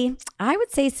probably, I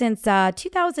would say, since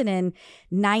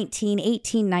 2019,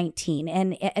 18, 19.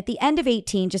 And at the end of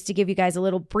 18, just to give you guys a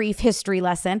little brief history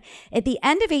lesson, at the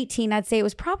end of 18, I'd say it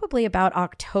was probably about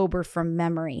October from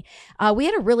memory. We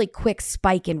had a really quick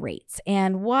spike in rates,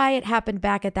 and why it happened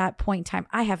back at that point in time,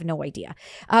 I have no idea.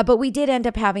 But we did end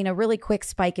up having a really quick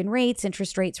spike in rates.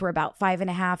 Interest rates were about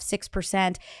 5.5%,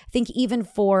 6%. I think even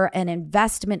for an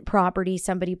investment property,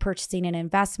 somebody purchasing an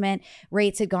investment,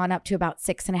 rates had gone up to about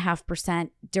 6.5%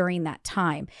 during that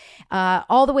time.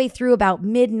 All the way through about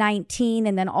mid-19,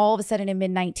 and then all of a sudden in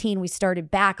mid-19, we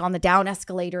started back on the down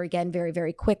escalator again very,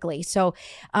 very quickly. So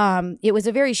it was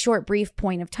a very short, brief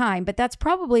point of time, but that's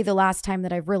probably the last time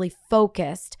that I've really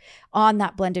focused on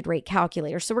that blended rate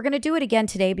calculator. So we're going to do it again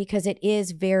today because it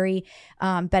is very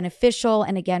beneficial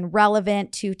and, again,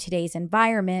 relevant to today's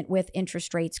environment with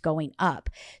interest rates going up.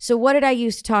 So what did I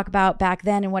used to talk about back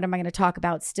then, and what am I going to talk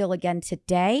about still again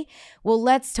today? Well,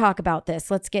 let's talk about this.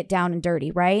 Let's get down and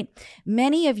dirty, right?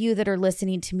 Many of you that are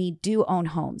listening to me do own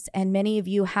homes, and many of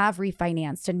you have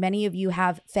refinanced, and many of you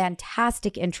have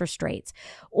fantastic interest rates,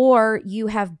 or you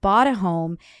have bought a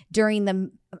home during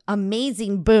the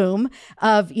amazing boom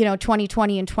of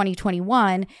 2020 and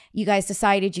 2021. You guys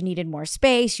decided you needed more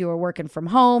space. You were working from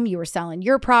home. You were selling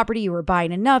your property. You were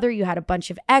buying another. You had a bunch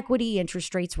of equity.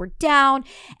 Interest rates were down,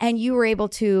 and you were able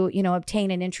to obtain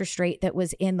an interest rate that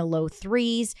was in the low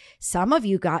 3s. Some of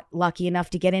you got lucky enough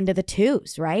to get into the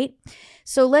 2s, right?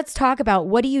 So let's talk about,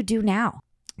 what do you do now?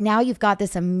 Now you've got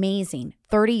this amazing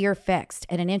 30-year fixed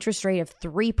at an interest rate of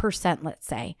 3%, let's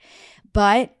say,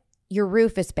 but your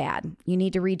roof is bad. You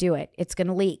need to redo it. It's going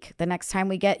to leak. The next time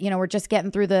we get, we're just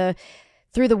getting through the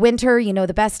winter,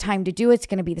 the best time to do it's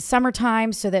going to be the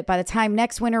summertime, so that by the time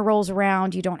next winter rolls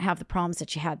around, you don't have the problems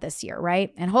that you had this year,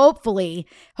 right? And hopefully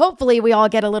we all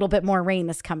get a little bit more rain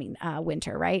this coming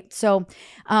winter, right? So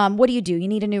what do? You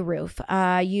need a new roof.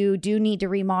 You do need to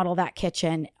remodel that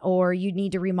kitchen, or you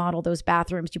need to remodel those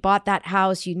bathrooms. You bought that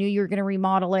house, you knew you were going to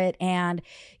remodel it, and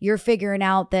you're figuring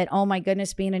out that, oh my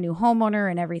goodness, being a new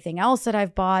homeowner and everything else that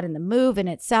I've bought, and the move in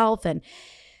itself, and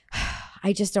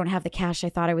I just don't have the cash I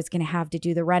thought I was going to have to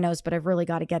do the renos, but I've really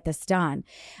got to get this done.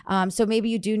 So maybe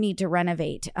you do need to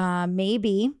renovate.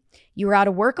 Maybe you were out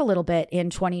of work a little bit in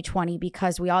 2020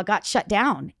 because we all got shut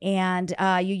down, and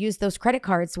you used those credit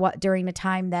cards during the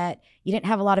time that you didn't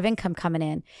have a lot of income coming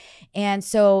in. And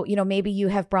so, maybe you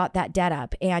have brought that debt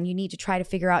up, and you need to try to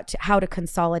figure out how to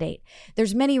consolidate.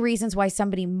 There's many reasons why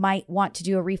somebody might want to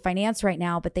do a refinance right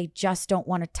now, but they just don't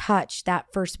want to touch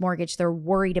that first mortgage. They're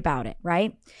worried about it,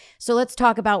 right? So let's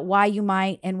talk about why you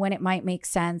might and when it might make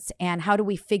sense, and how do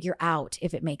we figure out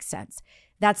if it makes sense.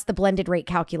 That's the blended rate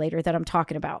calculator that I'm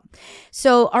talking about.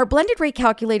 So our blended rate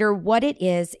calculator, what it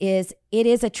is it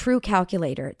is a true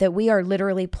calculator that we are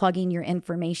literally plugging your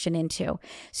information into.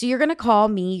 So you're going to call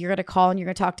me, you're going to call, and you're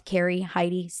going to talk to Carrie,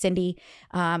 Heidi, Cindy,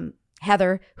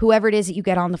 Heather, whoever it is that you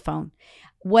get on the phone.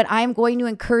 What I'm going to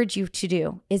encourage you to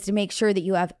do is to make sure that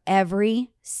you have every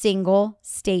single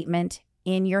statement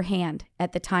in your hand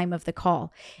at the time of the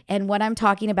call. And what I'm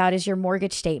talking about is your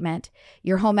mortgage statement,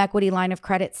 your home equity line of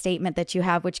credit statement that you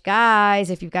have, which, guys,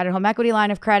 if you've got a home equity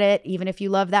line of credit, even if you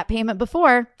love that payment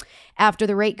before, after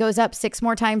the rate goes up 6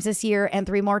 more times this year and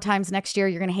 3 more times next year,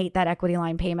 you're going to hate that equity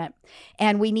line payment.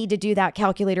 And we need to do that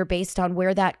calculator based on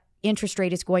where that interest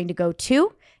rate is going to go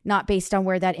to, not based on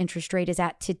where that interest rate is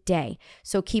at today.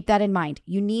 So keep that in mind.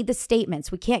 You need the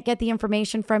statements. We can't get the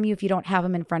information from you if you don't have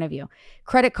them in front of you.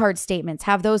 Credit card statements,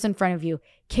 have those in front of you.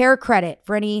 Care credit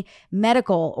for any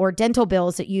medical or dental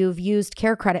bills that you've used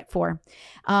care credit for.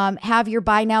 Have your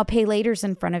buy now, pay laters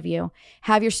in front of you.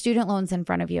 Have your student loans in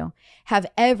front of you. Have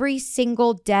every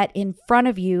single debt in front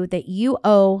of you that you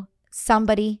owe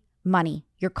somebody money.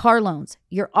 Your car loans,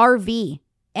 your RV,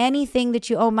 anything that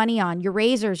you owe money on, your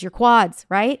razors, your quads,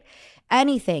 right?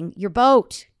 Anything, your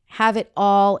boat, have it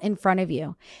all in front of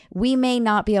you. We may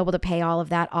not be able to pay all of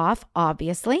that off,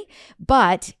 obviously,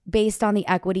 but based on the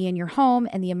equity in your home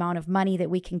and the amount of money that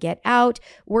we can get out,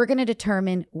 we're going to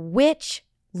determine which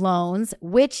loans,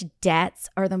 which debts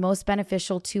are the most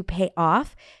beneficial to pay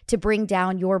off to bring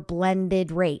down your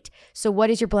blended rate. So what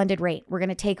is your blended rate? We're going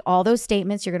to take all those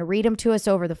statements. You're going to read them to us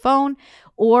over the phone,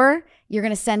 or you're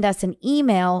going to send us an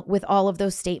email with all of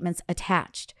those statements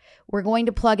attached. We're going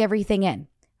to plug everything in.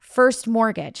 First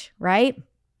mortgage, right?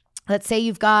 Let's say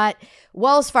you've got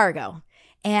Wells Fargo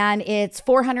and it's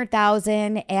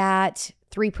 $400,000 at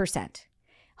 3%.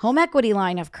 Home equity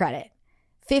line of credit,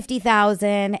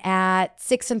 $50,000 at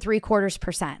 6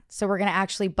 3/4%. So we're going to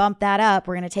actually bump that up.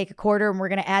 We're going to take a quarter and we're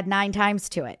going to add 9 times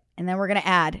to it. And then we're going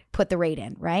to put the rate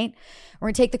in, right? We're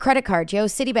going to take the credit card. Yo,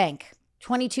 Citibank,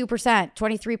 22%,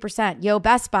 23%. Yo,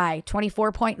 Best Buy,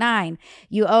 24.9%.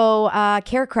 You owe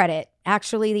Care Credit.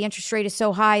 Actually, the interest rate is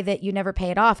so high that you never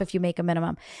pay it off if you make a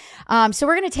minimum. So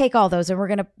we're going to take all those and we're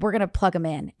going to plug them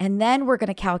in. And then we're going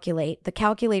to calculate. The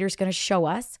calculator is going to show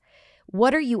us,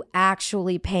 what are you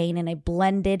actually paying in a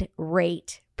blended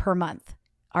rate per month?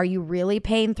 Are you really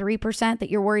paying 3% that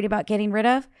you're worried about getting rid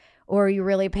of? Or are you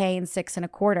really paying 6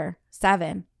 1/4,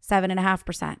 7,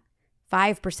 7.5%,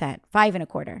 5%, 5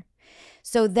 1/4?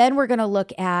 So then we're going to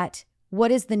look at,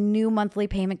 what is the new monthly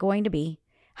payment going to be?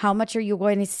 How much are you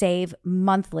going to save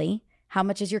monthly? How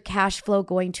much is your cash flow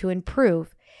going to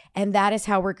improve? And that is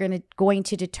how we're going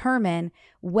to determine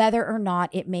whether or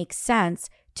not it makes sense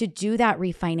to do that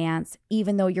refinance,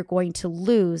 even though you're going to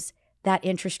lose that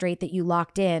interest rate that you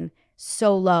locked in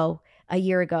so low a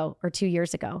year ago or 2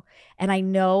 years ago. And I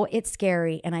know it's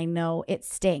scary and I know it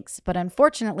stinks, but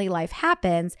unfortunately life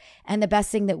happens. And the best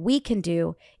thing that we can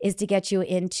do is to get you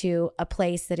into a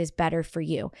place that is better for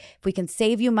you. If we can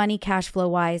save you money cash flow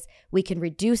wise, we can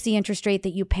reduce the interest rate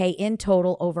that you pay in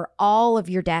total over all of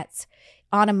your debts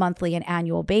on a monthly and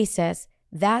annual basis.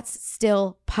 That's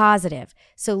still positive.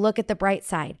 So look at the bright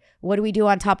side. What do we do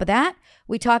on top of that?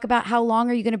 We talk about, how long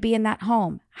are you going to be in that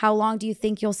home? How long do you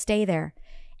think you'll stay there?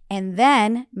 And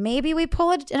then maybe we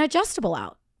pull an adjustable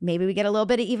out. Maybe we get a little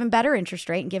bit of even better interest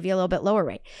rate and give you a little bit lower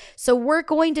rate. So we're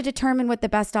going to determine what the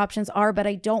best options are, but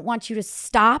I don't want you to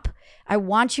stop. I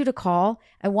want you to call.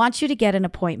 I want you to get an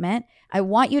appointment. I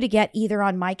want you to get either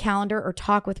on my calendar or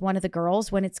talk with one of the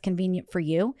girls when it's convenient for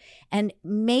you, and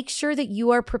make sure that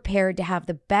you are prepared to have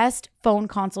the best phone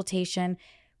consultation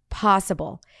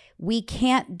possible. We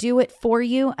can't do it for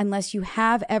you unless you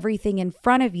have everything in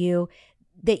front of you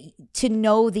to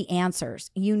know the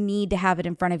answers. You need to have it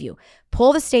in front of you.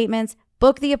 Pull the statements,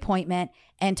 book the appointment,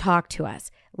 and talk to us.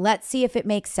 Let's see if it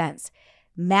makes sense.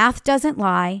 Math doesn't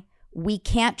lie. We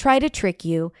can't try to trick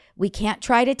you. We can't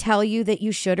try to tell you that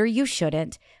you should or you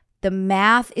shouldn't. The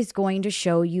math is going to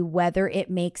show you whether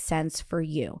it makes sense for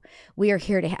you. We are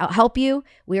here to help you.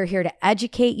 We are here to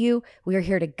educate you. We are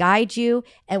here to guide you.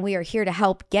 And we are here to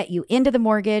help get you into the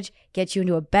mortgage, get you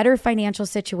into a better financial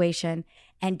situation,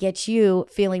 and get you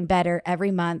feeling better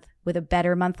every month with a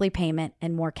better monthly payment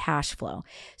and more cash flow.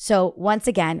 So once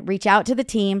again, reach out to the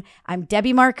team. I'm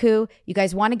Debbie Marcoux. You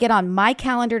guys want to get on my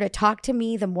calendar to talk to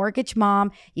me, the mortgage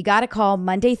mom, you got to call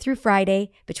Monday through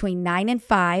Friday between 9 and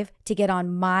 5 to get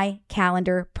on my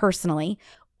calendar personally.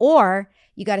 Or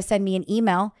you got to send me an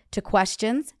email to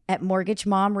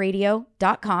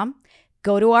questions@mortgagemomradio.com.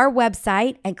 Go to our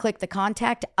website and click the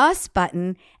Contact Us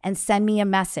button and send me a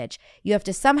message. You have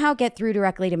to somehow get through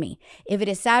directly to me. If it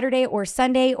is Saturday or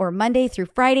Sunday or Monday through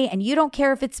Friday and you don't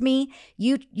care if it's me,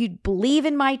 you believe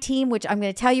in my team, which I'm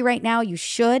going to tell you right now, you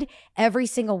should. Every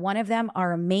single one of them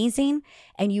are amazing,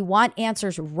 and you want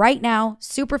answers right now,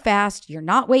 super fast. You're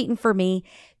not waiting for me.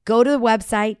 Go to the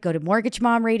website, go to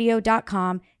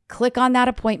mortgagemomradio.com, click on that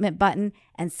appointment button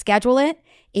and schedule it.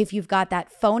 If you've got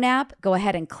that phone app, go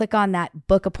ahead and click on that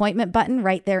book appointment button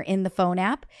right there in the phone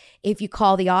app. If you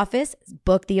call the office,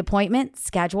 book the appointment,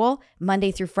 schedule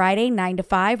Monday through Friday, 9 to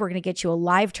 5. We're going to get you a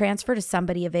live transfer to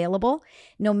somebody available.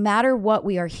 No matter what,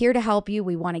 we are here to help you.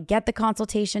 We want to get the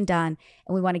consultation done,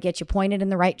 and we want to get you pointed in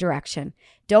the right direction.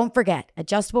 Don't forget,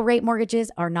 adjustable rate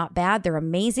mortgages are not bad. They're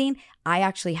amazing. I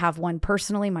actually have one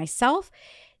personally myself.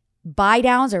 Buy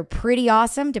downs are pretty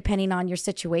awesome depending on your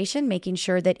situation, making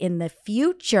sure that in the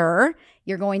future,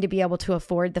 you're going to be able to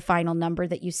afford the final number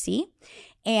that you see.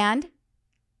 And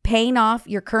paying off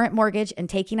your current mortgage and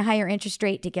taking a higher interest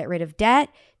rate to get rid of debt,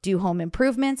 do home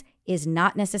improvements, is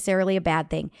not necessarily a bad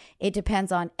thing. It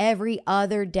depends on every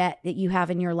other debt that you have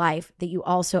in your life that you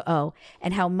also owe,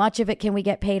 and how much of it can we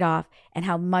get paid off, and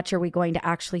how much are we going to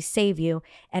actually save you,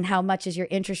 and how much is your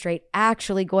interest rate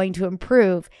actually going to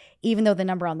improve, even though the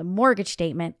number on the mortgage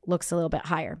statement looks a little bit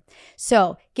higher.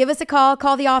 So give us a call,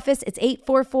 call the office. It's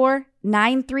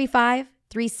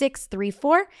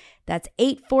 844-935-3634. That's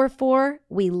 844,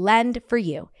 we lend for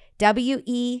you.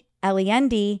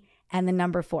 WELEND and the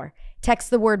number 4.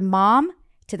 Text the word mom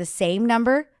to the same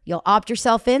number. You'll opt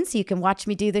yourself in so you can watch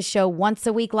me do this show once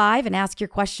a week live and ask your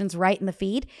questions right in the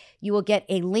feed. You will get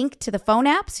a link to the phone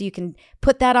app so you can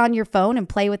put that on your phone and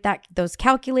play with those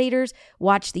calculators,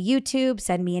 watch the YouTube,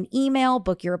 send me an email,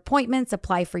 book your appointments,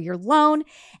 apply for your loan.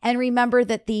 And remember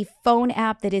that the phone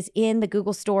app that is in the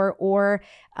Google Store or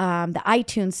the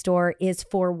iTunes Store is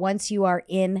for once you are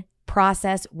in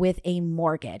process with a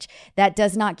mortgage. That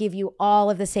does not give you all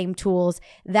of the same tools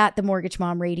that the Mortgage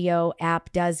Mom Radio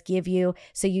app does give you.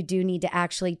 So you do need to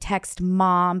actually text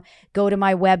mom, go to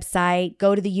my website,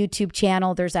 go to the YouTube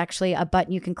channel. There's actually a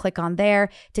button you can click on there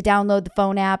to download the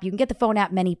phone app. You can get the phone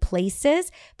app many places,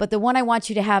 but the one I want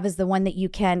you to have is the one that you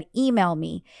can email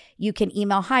me. You can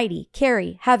email Heidi,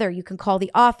 Carrie, Heather. You can call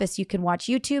the office. You can watch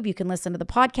YouTube. You can listen to the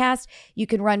podcast. You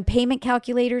can run payment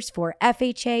calculators for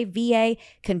FHA, VA,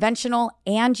 conventional,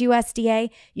 and USDA.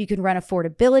 You can run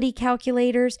affordability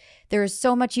calculators. There is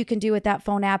so much you can do with that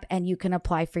phone app, and you can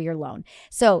apply for your loan.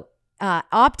 So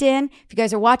opt in. If you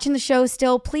guys are watching the show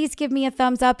still, please give me a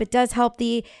thumbs up. It does help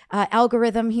the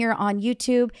algorithm here on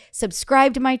YouTube.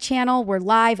 Subscribe to my channel. We're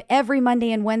live every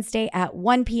Monday and Wednesday at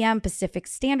 1 p.m. Pacific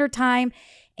Standard Time.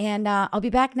 And I'll be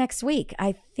back next week.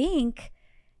 I think,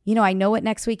 I know what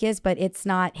next week is, but it's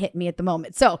not hitting me at the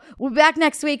moment. So we'll be back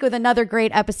next week with another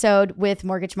great episode with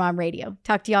Mortgage Mom Radio.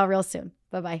 Talk to y'all real soon.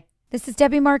 Bye-bye. This is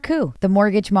Debbie Marcoux, the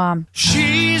Mortgage Mom.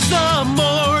 She's the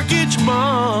Mortgage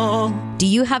Mom. Do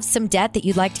you have some debt that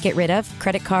you'd like to get rid of?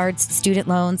 Credit cards, student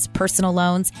loans, personal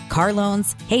loans, car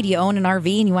loans? Hey, do you own an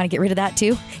RV and you want to get rid of that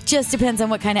too? Just depends on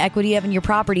what kind of equity you have in your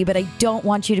property, but I don't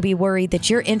want you to be worried that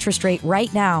your interest rate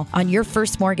right now on your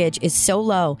first mortgage is so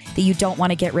low that you don't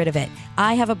want to get rid of it.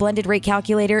 I have a blended rate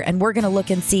calculator, and we're going to look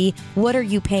and see what are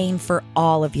you paying for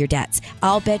all of your debts.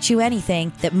 I'll bet you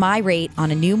anything that my rate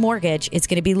on a new mortgage is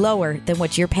going to be lower than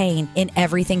what you're paying in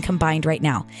everything combined right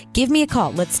now. Give me a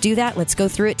call. Let's do that. Let's go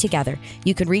through it together.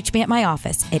 You can reach me at my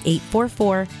office at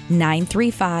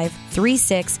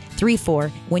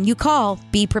 844-935-3634. When you call,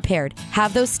 be prepared.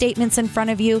 Have those statements in front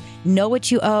of you. Know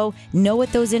what you owe. Know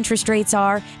what those interest rates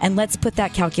are. And let's put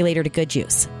that calculator to good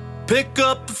use. Pick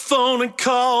up the phone and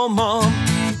call Mom.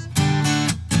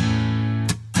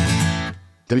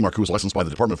 Debbie Marcoux is licensed by the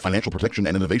Department of Financial Protection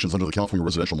and Innovations under the California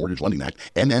Residential Mortgage Lending Act,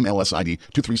 NMLS ID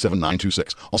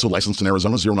 237926. Also licensed in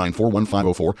Arizona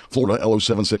 0941504, Florida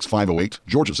LO76508,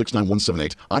 Georgia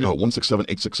 69178, Idaho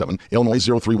 167867, Illinois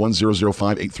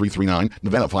 03100583339,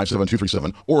 Nevada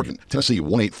 57237, Oregon, Tennessee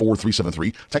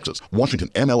 184373, Texas, Washington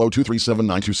MLO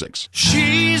 237926.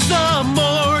 She's the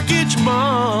Mortgage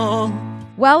Mom.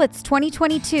 Well, it's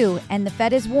 2022, and the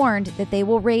Fed has warned that they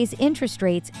will raise interest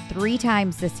rates 3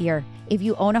 times this year. If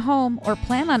you own a home or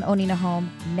plan on owning a home,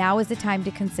 now is the time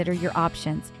to consider your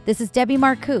options. This is Debbie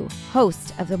Marcoux,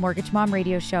 host of the Mortgage Mom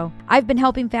Radio Show. I've been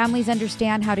helping families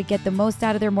understand how to get the most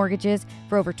out of their mortgages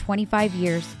for over 25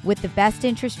 years with the best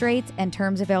interest rates and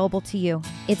terms available to you.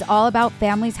 It's all about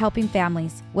families helping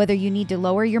families. Whether you need to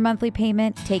lower your monthly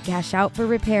payment, take cash out for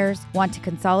repairs, want to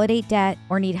consolidate debt,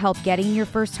 or need help getting your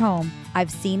first home, I've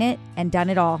seen it and done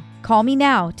it all. Call me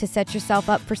now to set yourself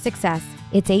up for success.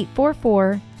 It's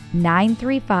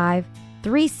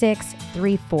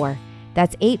 844-935-3634.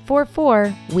 That's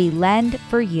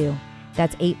 844-WE-LEND-FOR-YOU.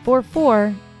 That's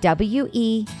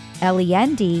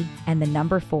 844-WE-LEND and the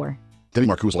number 4. Debbie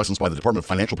Marcoux is licensed by the Department of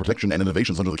Financial Protection and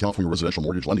Innovations under the California Residential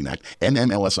Mortgage Lending Act,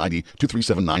 NMLS ID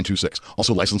 237926.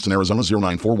 Also licensed in Arizona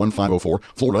 0941504,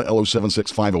 Florida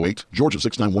LO76508, Georgia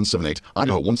 69178,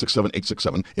 Idaho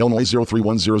 167867, Illinois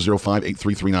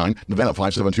 03100583339, Nevada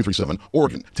 57237,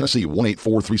 Oregon, Tennessee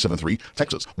 184373,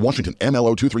 Texas, Washington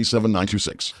MLO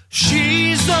 237926.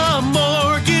 She's the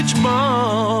Mortgage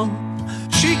Mom.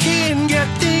 She can get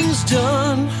things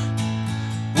done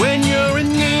when you're in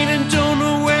need and don't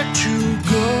know where to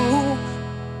go.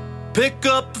 Pick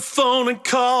up the phone and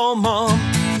call Mom.